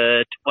 and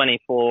the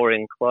 24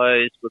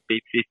 enclosed would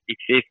be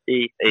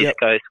 50-50, East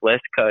Coast,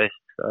 West Coast.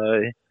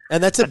 So.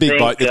 And that's a big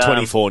boat, the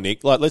 24,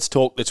 Nick. Like, let's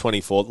talk the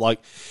 24.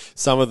 Like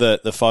some of the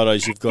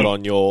photos you've got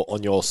on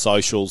your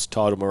socials,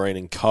 Tidal Marine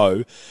and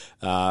Co.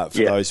 For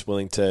those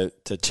willing to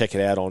check it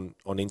out on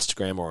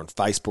Instagram or on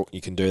Facebook, you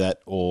can do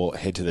that, or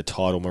head to the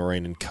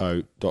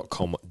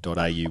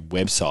tidalmarineandco.com.au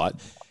website.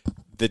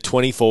 The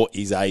 24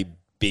 is a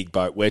big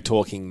boat. We're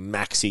talking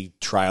maxi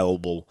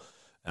trailable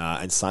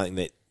and something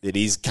that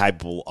is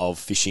capable of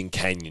fishing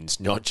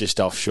canyons, not just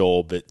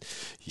offshore, but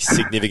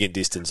significant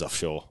distance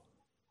offshore.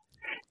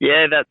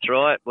 Yeah, that's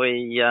right.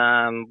 We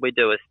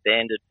do a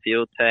standard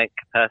fuel tank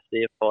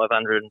capacity of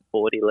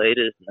 540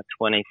 litres in the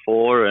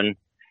 24, and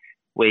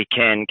we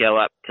can go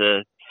up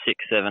to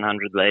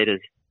 600-700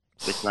 litres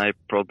with no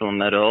problem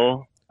at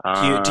all.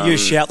 Do you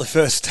shout the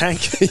first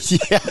tank?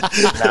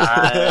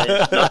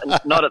 No,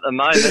 not at the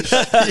moment.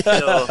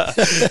 Sure.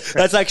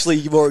 That's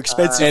actually more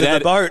expensive than the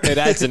boat. It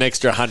adds an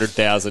extra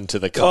 100,000 to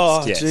the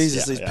cost. Oh,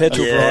 Jesus, these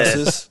petrol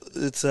prices.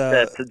 That's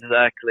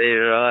exactly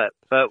right.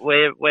 But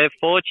we're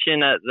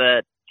fortunate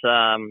that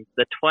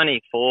the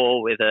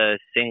 24 with a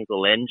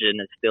single engine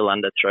is still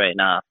under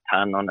 3.5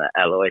 tonne on an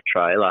alloy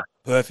trailer.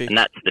 Perfect. And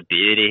that's the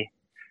beauty.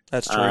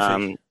 That's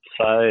terrific.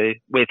 So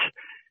with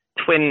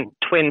twin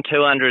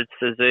 200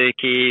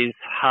 Suzuki's,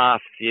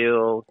 half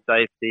fuel,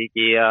 safety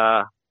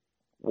gear,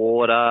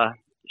 water,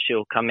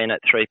 she'll come in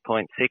at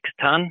 3.6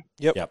 tonne.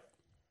 Yep.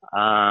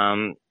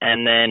 And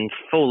then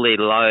fully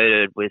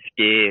loaded with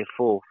gear,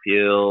 full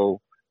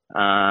fuel,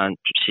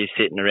 she's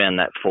sitting around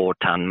that 4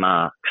 tonne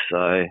mark.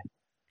 So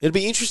it'll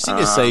be interesting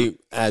to see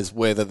as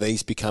whether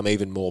these become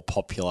even more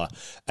popular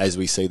as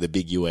we see the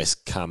big US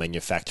car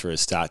manufacturers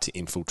start to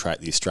infiltrate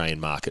the Australian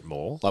market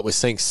more. Like we're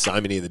seeing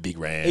so many of the big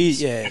Rams.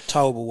 Yeah,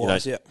 towable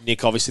wise,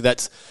 Nick, obviously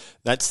that's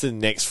the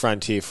next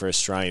frontier for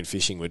Australian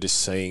fishing. We're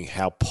just seeing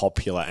how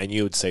popular, and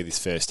you would see this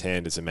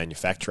firsthand as a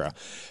manufacturer,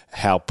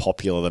 how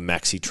popular the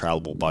maxi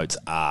trailable boats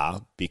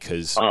are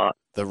because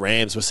the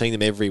Rams, we're seeing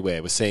them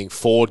everywhere. We're seeing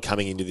Ford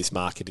coming into this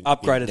market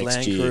upgraded next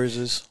Land year.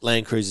 Cruisers.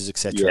 Land Cruisers,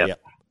 etc.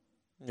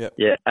 Yep.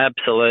 Yeah,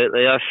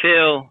 absolutely. I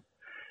feel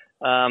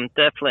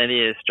definitely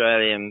the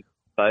Australian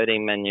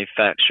boating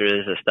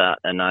manufacturers are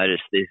starting to notice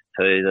this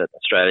too, that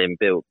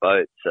Australian-built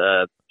boats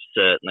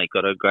certainly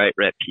got a great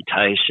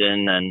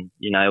reputation, and,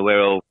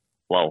 we're all,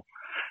 well,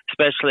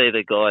 especially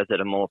the guys that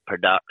are more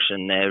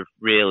production, they're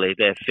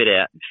fit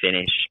out and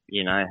finish,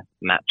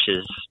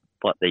 matches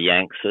what the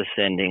Yanks are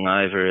sending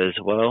over as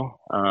well.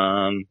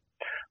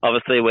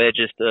 Obviously, we're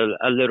just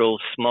a little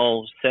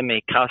small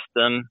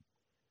semi-custom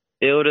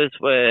builders.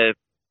 We're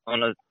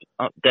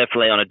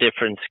definitely on a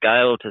different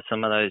scale to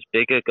some of those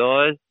bigger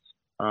guys.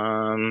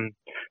 A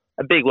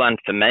big one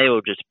for me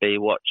will just be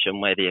watching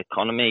where the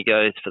economy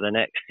goes for the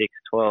next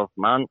 6-12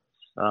 months.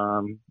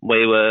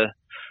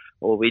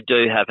 We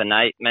do have an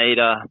 8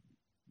 metre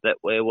that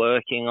we're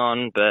working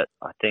on, but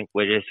I think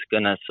we're just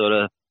going to sort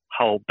of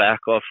hold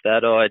back off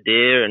that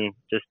idea and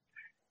just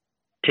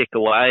tick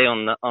away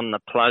on the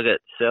plug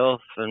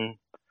itself, and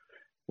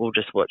we'll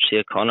just watch the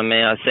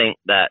economy. I think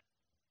that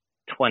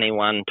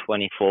 21,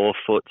 24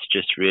 foot's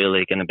just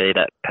really going to be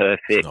that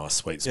perfect nice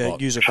sweet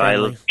spot.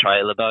 User-friendly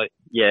trailer boat.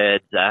 Yeah,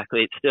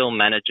 exactly. It's still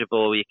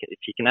manageable. If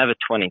you can have a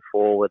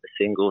 24 with a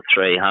single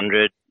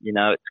 300,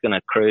 it's going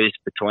to cruise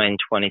between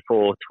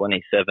 24,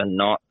 27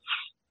 knots.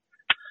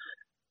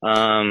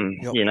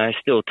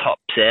 Still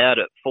tops out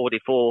at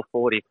 44,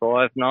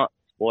 45 knots,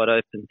 wide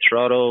open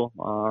throttle.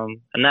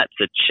 And that's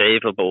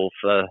achievable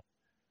for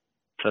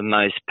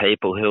most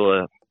people who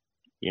are,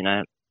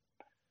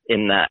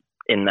 in that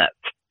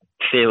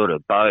field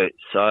of boats.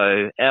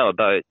 So our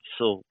boats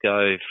will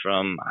go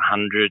from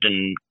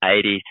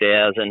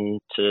 180,000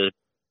 to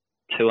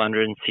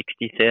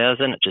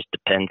 260,000. It just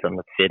depends on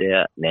the fit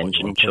out and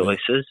engine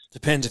choices.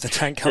 Depends if the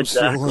tank comes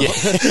full.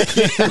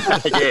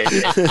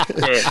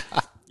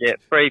 Yeah,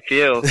 free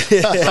fuel.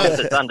 As long as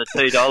it's under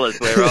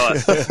 $2, we're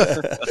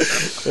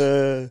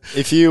right.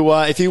 If you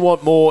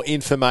want more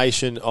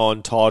information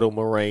on Tidal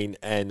Marine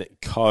and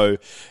Co,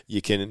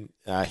 you can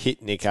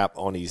hit Nick up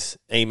on his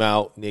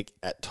email,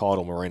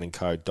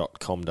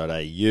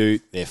 nick@tidalmarineandco.com.au.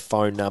 Their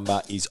phone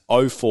number is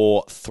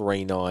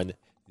 0439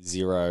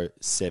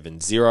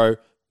 070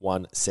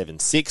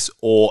 176,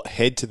 or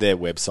head to their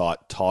website,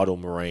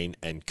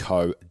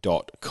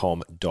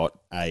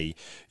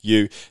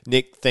 tidalmarineandco.com.au.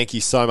 Nick, thank you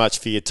so much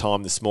for your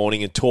time this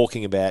morning and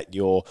talking about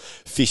your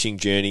fishing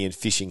journey and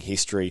fishing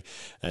history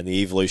and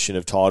the evolution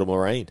of Tidal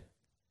Marine.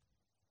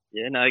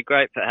 Yeah, no,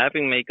 great for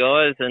having me,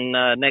 guys. And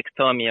next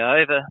time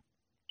you're over,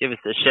 give us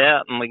a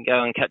shout and we can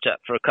go and catch up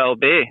for a cold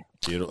beer.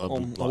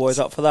 I'm always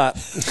up for that.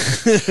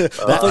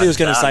 I thought he was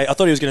going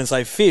to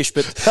say fish,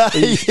 but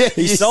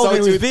he sold me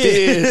with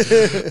beer.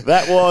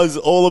 That was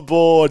all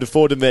aboard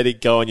for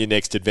Dometic. Go on your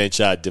next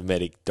adventure,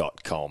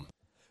 Dometic.com.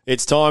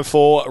 It's time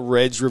for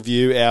Red's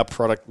Review, our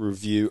product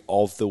review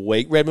of the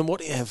week. Redmond, what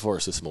do you have for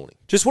us this morning?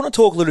 Just want to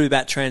talk a little bit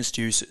about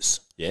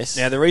transducers. Yes.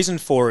 Now, the reason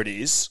for it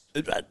is,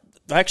 I've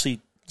actually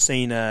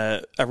seen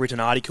a written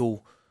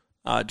article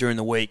during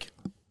the week.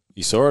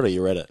 You saw it or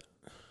you read it?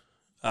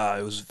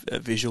 It was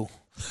visual.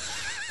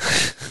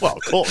 Well,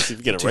 of course, if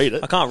you're going to read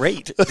it. I can't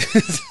read.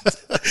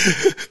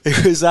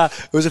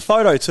 It was a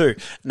photo too.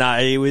 No,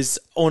 it was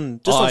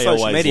on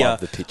social media. I always love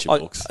the picture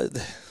books.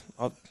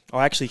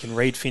 I actually can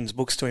read Finn's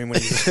books to him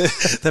when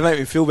they make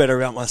me feel better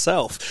about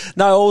myself.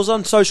 No, I was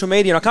on social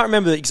media, and I can't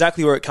remember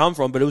exactly where it come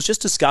from, but it was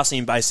just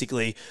discussing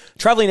basically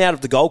travelling out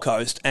of the Gold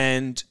Coast,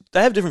 and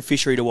they have a different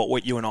fishery to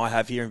what you and I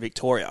have here in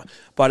Victoria.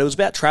 But it was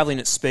about travelling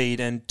at speed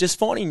and just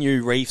finding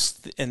new reefs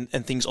and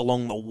things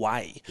along the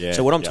way. Yeah,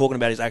 so what I'm talking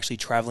about is actually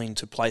travelling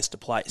to place.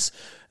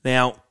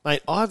 Now,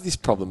 mate, I have this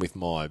problem with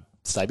my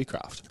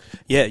Stabicraft.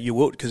 Yeah, you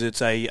would, because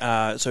it's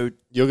a so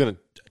you're going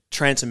to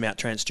transom mount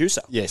transducer.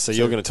 Yeah, so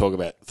you're going to talk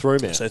about through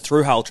mount. So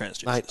through hull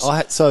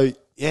transducers.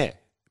 Mate,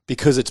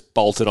 because it's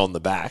bolted on the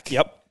back.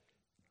 Yep.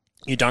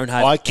 You don't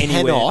have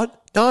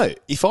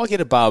if I get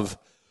above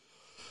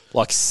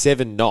like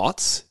 7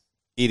 knots,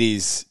 it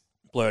is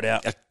blurred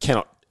out. I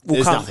cannot.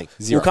 There's nothing.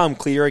 Zero. We'll come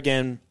clear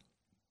again.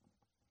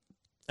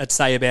 I'd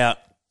say about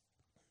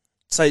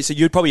so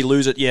you'd probably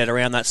lose it at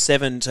around that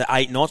 7 to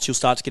 8 knots. You'll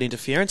start to get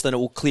interference. Then it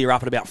will clear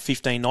up at about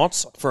 15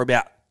 knots for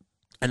about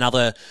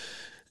another.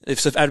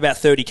 If at about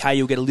 30k,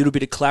 you'll get a little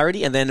bit of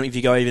clarity, and then if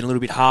you go even a little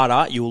bit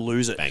harder, you'll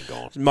lose it. Bang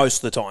gone. Most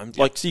of the time. Yep.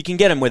 Like, so you can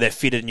get them where they're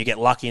fitted and you get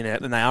lucky in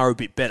it, and they are a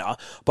bit better.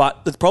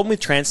 But the problem with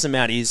transom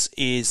mount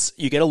is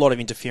you get a lot of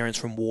interference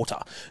from water.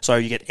 So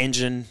you get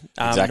engine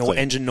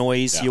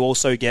noise. Yeah. You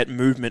also get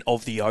movement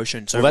of the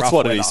ocean. So that's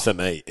what it is for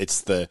me.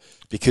 It's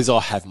because I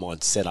have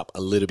mine set up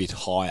a little bit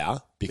higher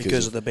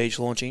because of the beach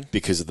launching.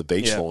 Because of the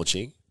beach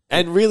launching,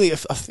 and really,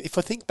 if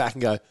I think back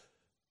and go,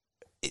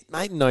 it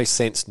made no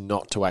sense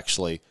not to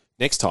actually.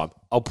 Next time,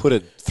 I'll put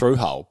it through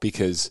hull,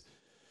 because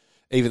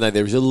even though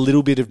there is a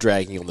little bit of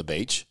dragging on the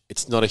beach,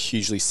 it's not a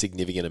hugely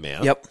significant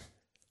amount. Yep.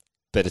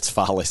 But it's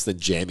far less than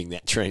jamming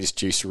that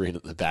transducer in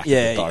at the back of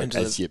the boat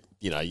as you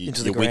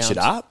winch it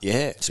up.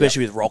 Yeah.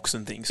 Especially with rocks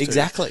and things too.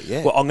 Exactly,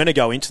 yeah. Well, I'm going to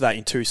go into that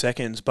in 2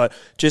 seconds, but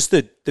just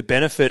the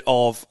benefit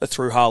of a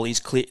through hull is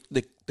clear.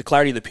 The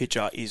clarity of the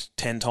picture is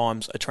 10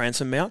 times a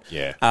transom mount,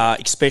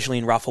 especially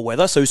in rougher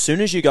weather. So as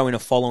soon as you go in a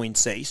following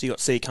sea, so you've got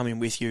sea coming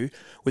with you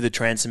with a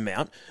transom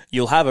mount,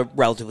 you'll have a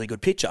relatively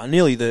good picture,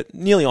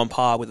 nearly on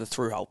par with a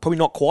through hull. Probably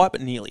not quite,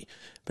 but nearly.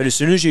 But as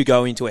soon as you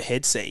go into a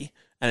head sea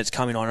and it's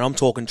coming on, and I'm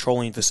talking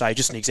trawling for, say,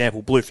 just an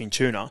example, bluefin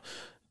tuna,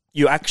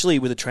 you actually,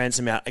 with a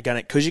transom mount, again,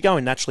 because you're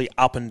going naturally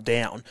up and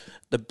down,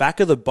 the back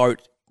of the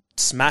boat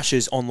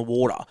smashes on the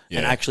water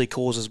and actually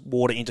causes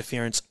water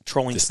interference,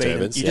 trolling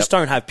speed. You just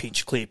don't have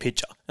clear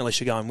picture unless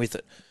you're going with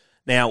it.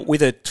 Now,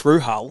 with a through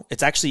hull,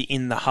 it's actually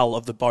in the hull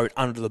of the boat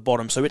under the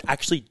bottom, so it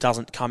actually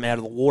doesn't come out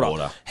of the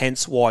water.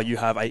 Hence why you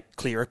have a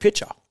clearer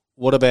picture.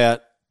 What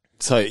about,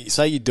 so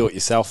say you do it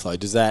yourself though,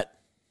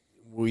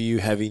 will you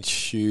have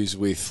issues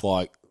with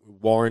like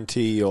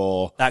warranty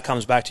or... That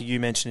comes back to you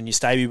mentioning your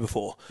Staby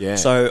before. Yeah.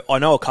 So I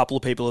know a couple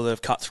of people that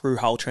have cut through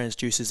hull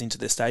transducers into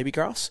their Staby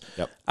graphs.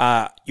 Yep.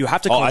 You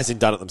have to... as in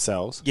done it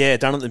themselves? Yeah,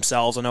 done it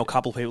themselves. I know a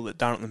couple of people that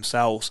done it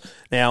themselves.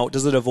 Now,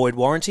 does it avoid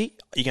warranty?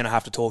 You're going to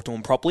have to talk to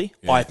them properly.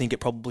 Yeah. I think it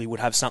probably would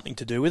have something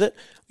to do with it.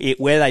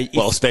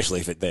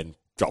 Especially if it then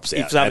drops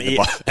out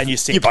and you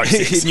sink. Your boat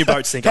sinks. And your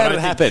boat sinks. How did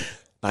it happen?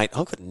 Mate,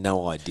 I've got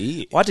no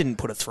idea. I didn't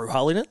put a through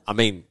hull in it. I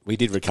mean, we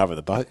did recover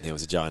the boat and there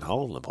was a giant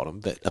hole in the bottom,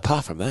 but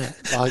apart from that,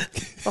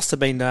 Must have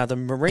been the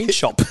marine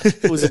shop.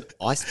 it was an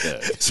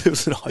iceberg. It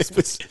was an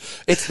iceberg.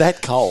 It's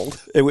that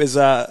cold. It was.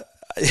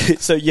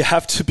 So you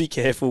have to be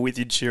careful with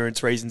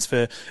insurance reasons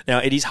for. Now,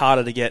 it is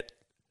harder to get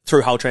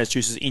through hull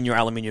transducers in your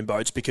aluminium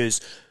boats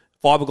because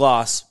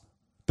fiberglass.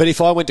 But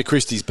if I went to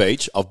Christie's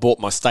Beach, I've bought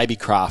my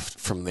Stabicraft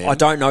from them. I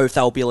don't know if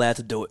they'll be allowed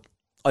to do it.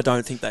 I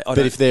don't think they. But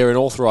if they're an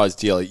authorised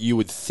dealer, you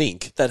would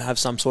think they'd have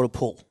some sort of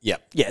pull.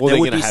 Yep. Yeah, Well, there they're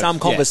would gonna be have- some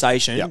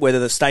conversation yeah. whether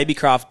the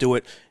Stabicraft do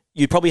it.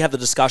 You'd probably have the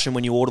discussion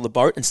when you order the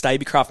boat, and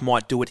Stabicraft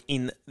might do it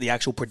in the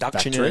actual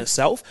production in Factory.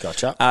 itself.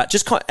 Gotcha.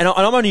 And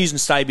I'm only using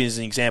Staby as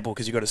an example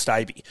because you've got a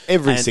Staby.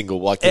 Every And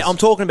single, like this- I'm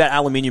talking about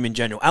aluminium in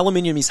general.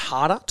 Aluminium is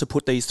harder to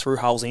put these through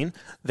hulls in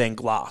than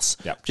glass.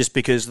 Yep. Just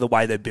because of the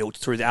way they're built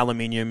through the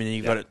aluminium, and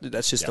you've got it.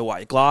 That's just the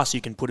way. Glass, you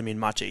can put them in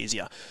much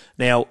easier.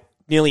 Now,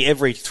 nearly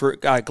every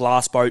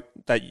glass boat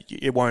that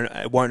it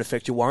won't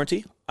affect your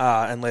warranty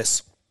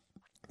unless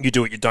you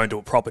do it, you don't do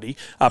it properly.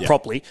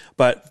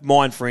 But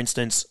mine, for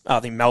instance, I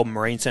think Melbourne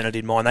Marine Centre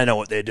did mine. They know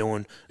what they're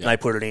doing, and they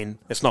put it in.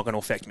 It's not going to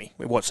affect me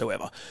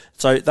whatsoever.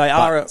 So they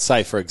are.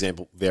 say, for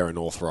example, they're an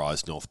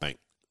authorised North Bank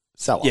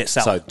seller. Yeah,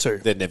 seller, so too.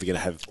 They're never going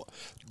to have.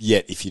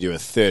 Yet, if you do a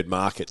third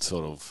market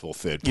sort of or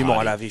third party, You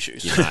might have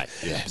issues. You may,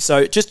 yeah.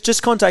 So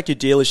just contact your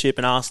dealership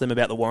and ask them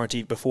about the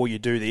warranty before you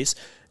do this.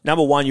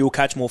 Number one, you'll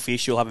catch more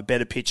fish. You'll have a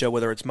better picture,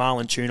 whether it's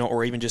marlin, tuna,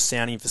 or even just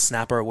sounding for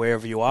snapper or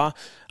wherever you are.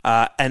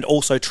 And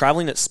also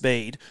travelling at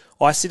speed.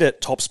 I sit at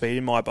top speed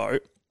in my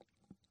boat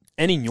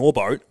and in your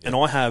boat, and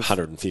I have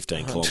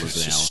 115 kilometres It's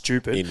an hour. just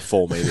stupid. In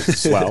 4 metres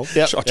as well.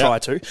 I try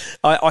to.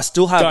 I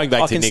still have. Going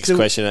back I to can Nick's still-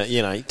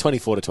 question,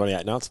 24 to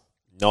 28 knots,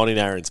 not in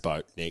Aaron's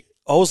boat, Nick.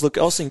 I was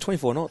thinking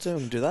 24 knots. I'm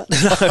going to do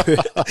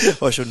that.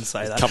 No, I shouldn't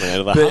say that. Coming out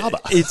of the But harbour.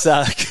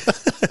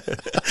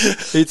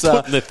 It's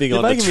putting the thing you're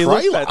on the making me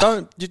look trailer.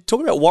 bad. You're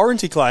talking about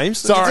warranty claims.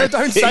 Sorry.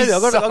 Don't say that.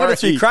 I've got a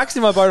few Sorry. cracks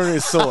in my boat on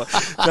this saw.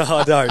 No,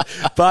 I don't.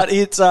 But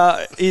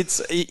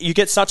it's you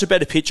get such a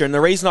better picture. And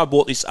the reason I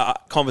brought this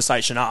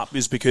conversation up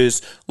is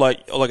because,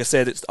 like I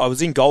said, I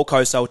was in Gold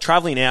Coast. They were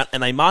travelling out,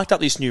 and they marked up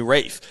this new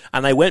reef,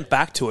 and they went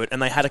back to it,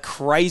 and they had a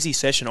crazy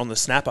session on the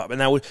snap up,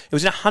 and it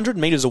was in 100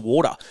 metres of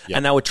water,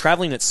 and they were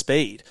travelling at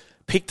speed,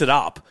 picked it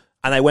up.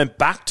 And they went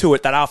back to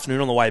it that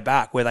afternoon on the way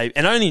back, where they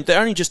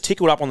only just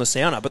tickled up on the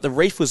sounder, but the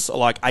reef was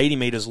like 80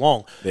 metres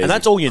long, and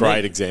that's all you need.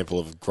 Great example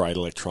of great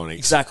electronics,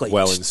 Exactly.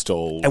 well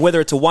installed. And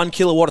whether it's a 1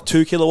 kilowatt, a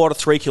 2 kilowatt, a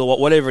 3 kilowatt,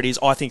 whatever it is,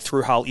 I think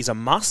through hull is a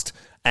must.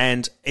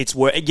 And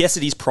yes,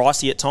 it is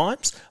pricey at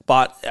times,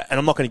 and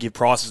I'm not going to give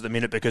prices at the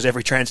minute because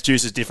every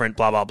transducer is different.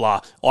 Blah blah blah.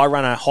 I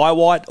run a high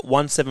wide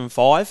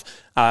 175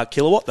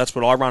 kilowatt. That's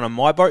what I run on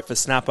my boat for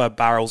snapper,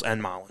 barrels,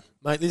 and marlin.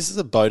 Mate, this is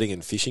a boating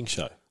and fishing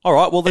show. All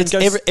right, well then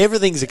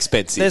Everything's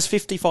expensive. there's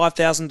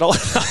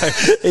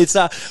 $55,000. It's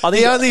I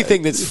think the only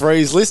thing that's free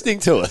is listening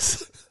to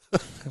us.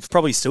 it's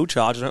probably still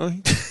charged, don't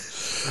we?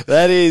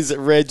 That is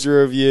Red's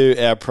Review,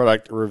 our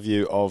product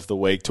review of the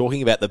week,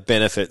 talking about the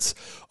benefits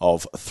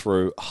of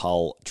through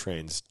hull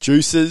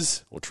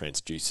transducers, or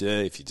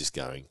transducer if you're just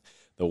going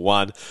the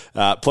one.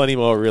 Plenty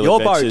more real Your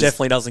adventures. boat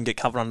definitely doesn't get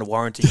covered under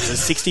warranty. There's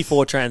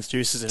 64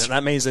 transducers in it.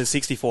 That means there's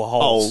 64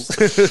 holes.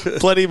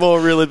 Plenty more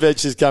real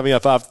adventures coming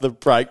up after the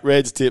break.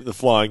 Red's Tip, the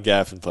Flying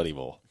Gaff, and plenty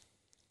more.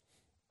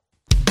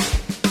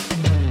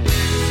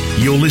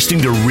 You're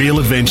listening to Real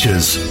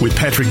Adventures with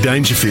Patrick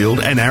Dangerfield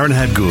and Aaron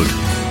Habgood.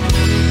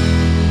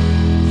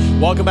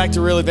 Welcome back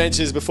to Real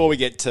Adventures. Before we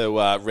get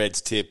to Red's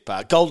Tip,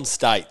 Golden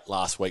State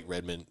last week,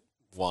 Redmond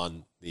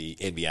won the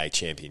NBA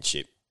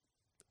championship.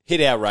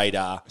 Hit our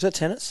radar. Is that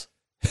tennis?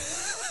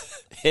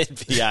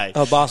 NBA.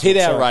 Oh, basketball, Hit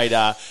our sorry.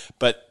 radar.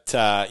 But,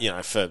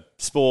 for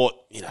sport,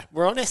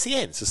 we're on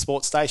SEN. It's a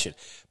sports station.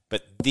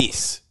 But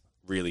this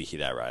really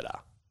hit our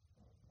radar.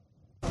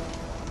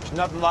 There's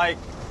nothing like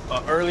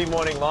an early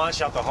morning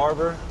launch out the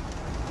harbor.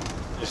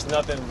 There's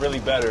nothing really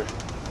better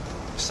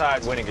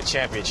besides winning a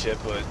championship,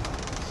 but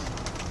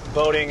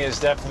boating is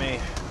definitely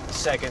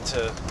second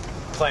to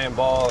playing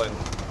ball and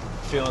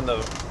feeling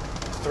the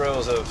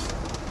thrills of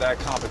that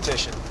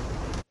competition.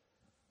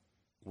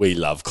 We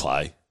love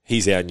Clay.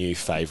 He's our new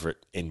favourite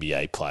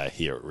NBA player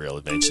here at Real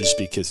Adventures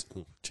because,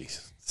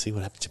 see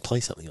what happens. You play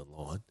something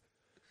online.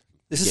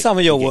 This is some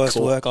of your you get worst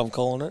caught. work, I'm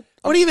calling it.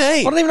 What do you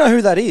mean? I don't even know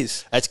who that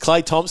is. That's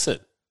Clay Thompson.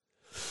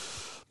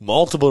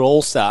 Multiple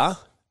All-Star,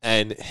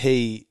 and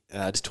he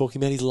just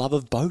talking about his love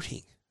of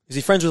boating. Is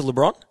he friends with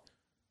LeBron?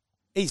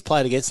 He's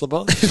played against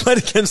LeBron. He played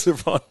against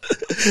LeBron.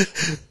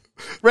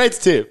 Red's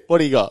Tip, what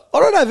do you got? I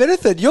don't have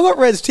anything. You got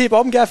Red's Tip.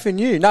 I'm gaffing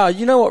you. No,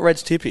 you know what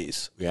Red's Tip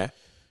is. Yeah.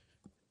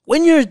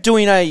 When you're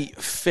doing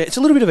it's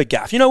a little bit of a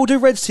gaff. We'll do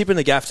Red's Tip and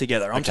the gaff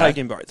together. I'm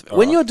taking both of it. All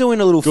when right. you're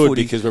doing a little Good,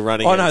 footy, because we're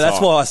running Oh out no, of that's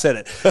time. why I said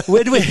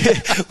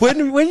it.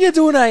 When you're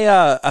doing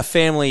a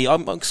family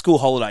school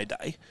holiday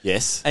day,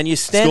 Yes. and you're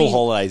standing. School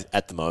holidays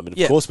at the moment. Of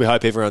Yeah. course, we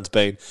hope everyone's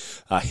been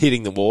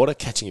hitting the water,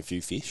 catching a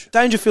few fish.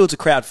 Dangerfield's a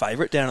crowd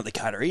favourite down at the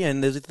Cattery,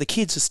 and the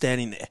kids are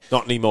standing there.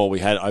 Not anymore. We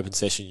had open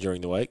session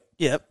during the week.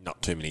 Yep.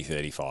 Not too many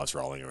 35s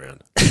rolling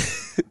around.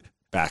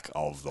 Back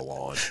of the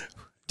line.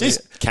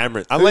 Just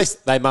Cameron. Unless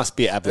they must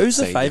be Ablett Who's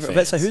the Senior favourite?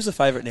 fans. So who's the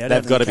favourite now?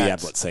 They've got to be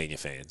Cats? Ablett Senior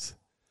fans.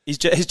 Is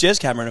Jez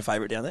Cameron a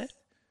favourite down there?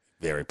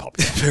 Very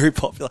popular. Very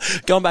popular.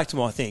 Going back to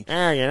my thing.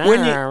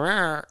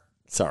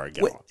 Sorry,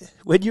 go on.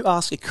 When you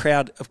ask a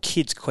crowd of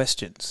kids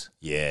questions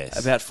Yes.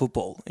 about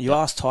football, you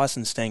asked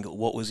Tyson Stengel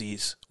what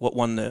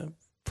won the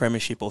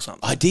premiership or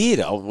something. I did.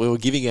 We were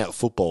giving out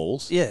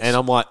footballs. Yes. And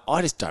I'm like,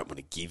 I just don't want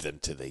to give them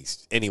to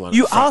anyone.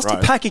 You in the front asked row.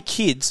 a pack of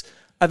kids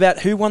about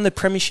who won the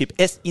premiership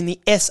in the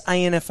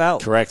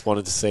SANFL. Correct.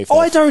 Wanted to see if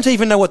I don't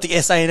even know what the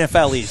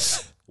SANFL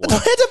is. How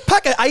a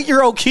pack of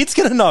 8-year-old kids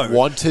going to know?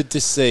 wanted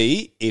to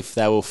see if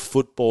they were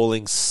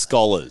footballing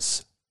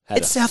scholars.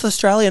 It's South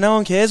Australia. No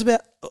one cares about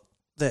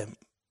them.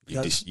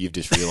 You've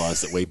just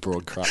realised that we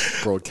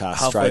broadcast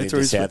Halfway straight into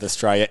through South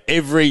Australia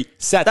every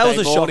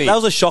Saturday morning. That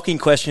was a shocking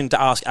question to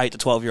ask 8 to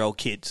 12-year-old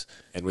kids.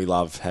 And we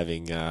love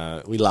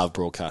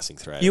broadcasting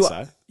throughout.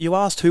 You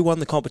asked who won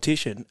the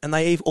competition, and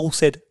they all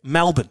said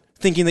Melbourne,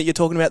 thinking that you're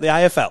talking about the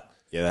AFL.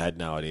 Yeah, they had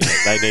no idea.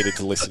 They needed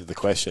to listen to the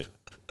question.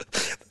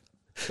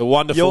 The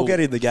wonderful. You're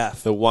getting the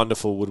gaff. The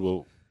wonderful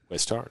Woodville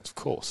West Torrens, of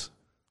course.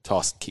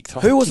 Tyson kicked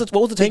Tyson. Who was it?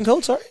 What was the team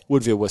called? Sorry,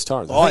 Woodville West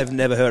Torrens. I've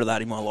never heard of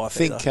that in my life.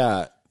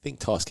 I think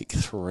Tyson kicked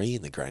 3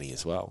 in the granny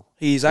as well.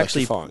 He's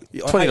actually fine.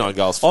 29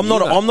 goals. For I'm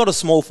not a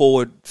small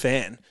forward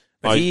fan.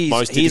 But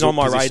he's on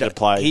my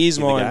radar. He's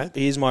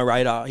my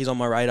radar. He's on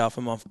my radar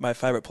for my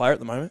favourite player at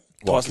the moment.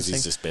 Why? Because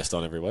he's just best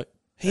on every week.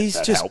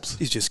 That helps.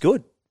 He's just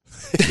good.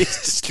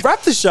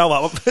 Wrap the show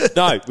up.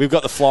 No, we've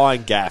got the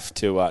flying gaff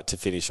to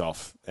finish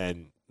off.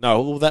 And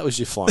no, well, that was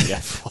your flying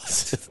gaff.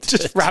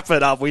 Just wrap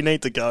it up. We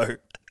need to go.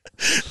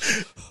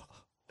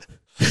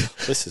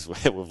 This is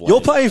where we've.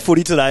 You're playing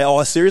footy today. Oh,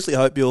 I seriously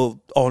hope you're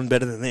on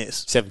better than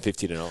this.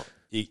 7:50 tonight.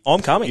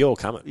 I'm coming. You're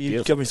coming.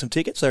 You've got me some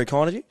tickets. Very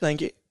kind of you.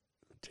 Thank you.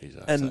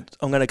 Jesus, and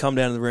I'm going to come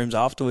down to the rooms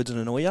afterwards and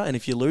annoy you. And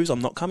if you lose,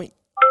 I'm not coming.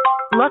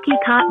 Lucky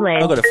can't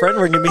live. I've got a friend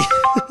ringing me.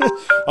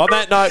 On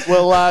that note,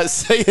 we'll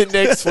see you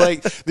next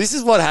week. This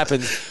is what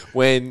happens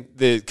when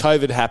the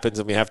COVID happens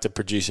and we have to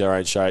produce our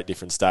own show at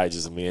different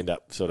stages and we end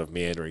up sort of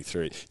meandering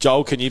through it.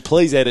 Joel, can you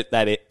please edit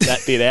that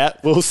bit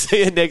out? We'll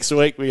see you next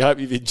week. We hope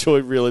you've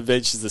enjoyed Real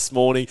Adventures this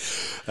morning.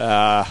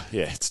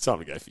 It's time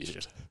to go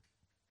fishing.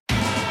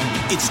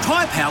 It's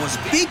Tyre Power's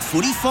Big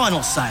Footy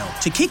Final Sale.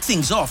 To kick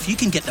things off, you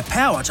can get the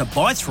power to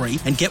buy 3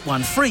 and get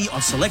 1 free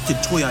on selected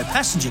Toyo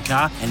passenger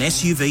car and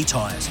SUV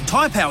tyres.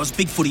 Tyre Power's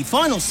Big Footy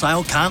Final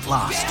Sale can't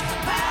last.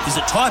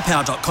 Visit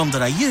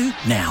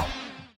tyrepower.com.au now.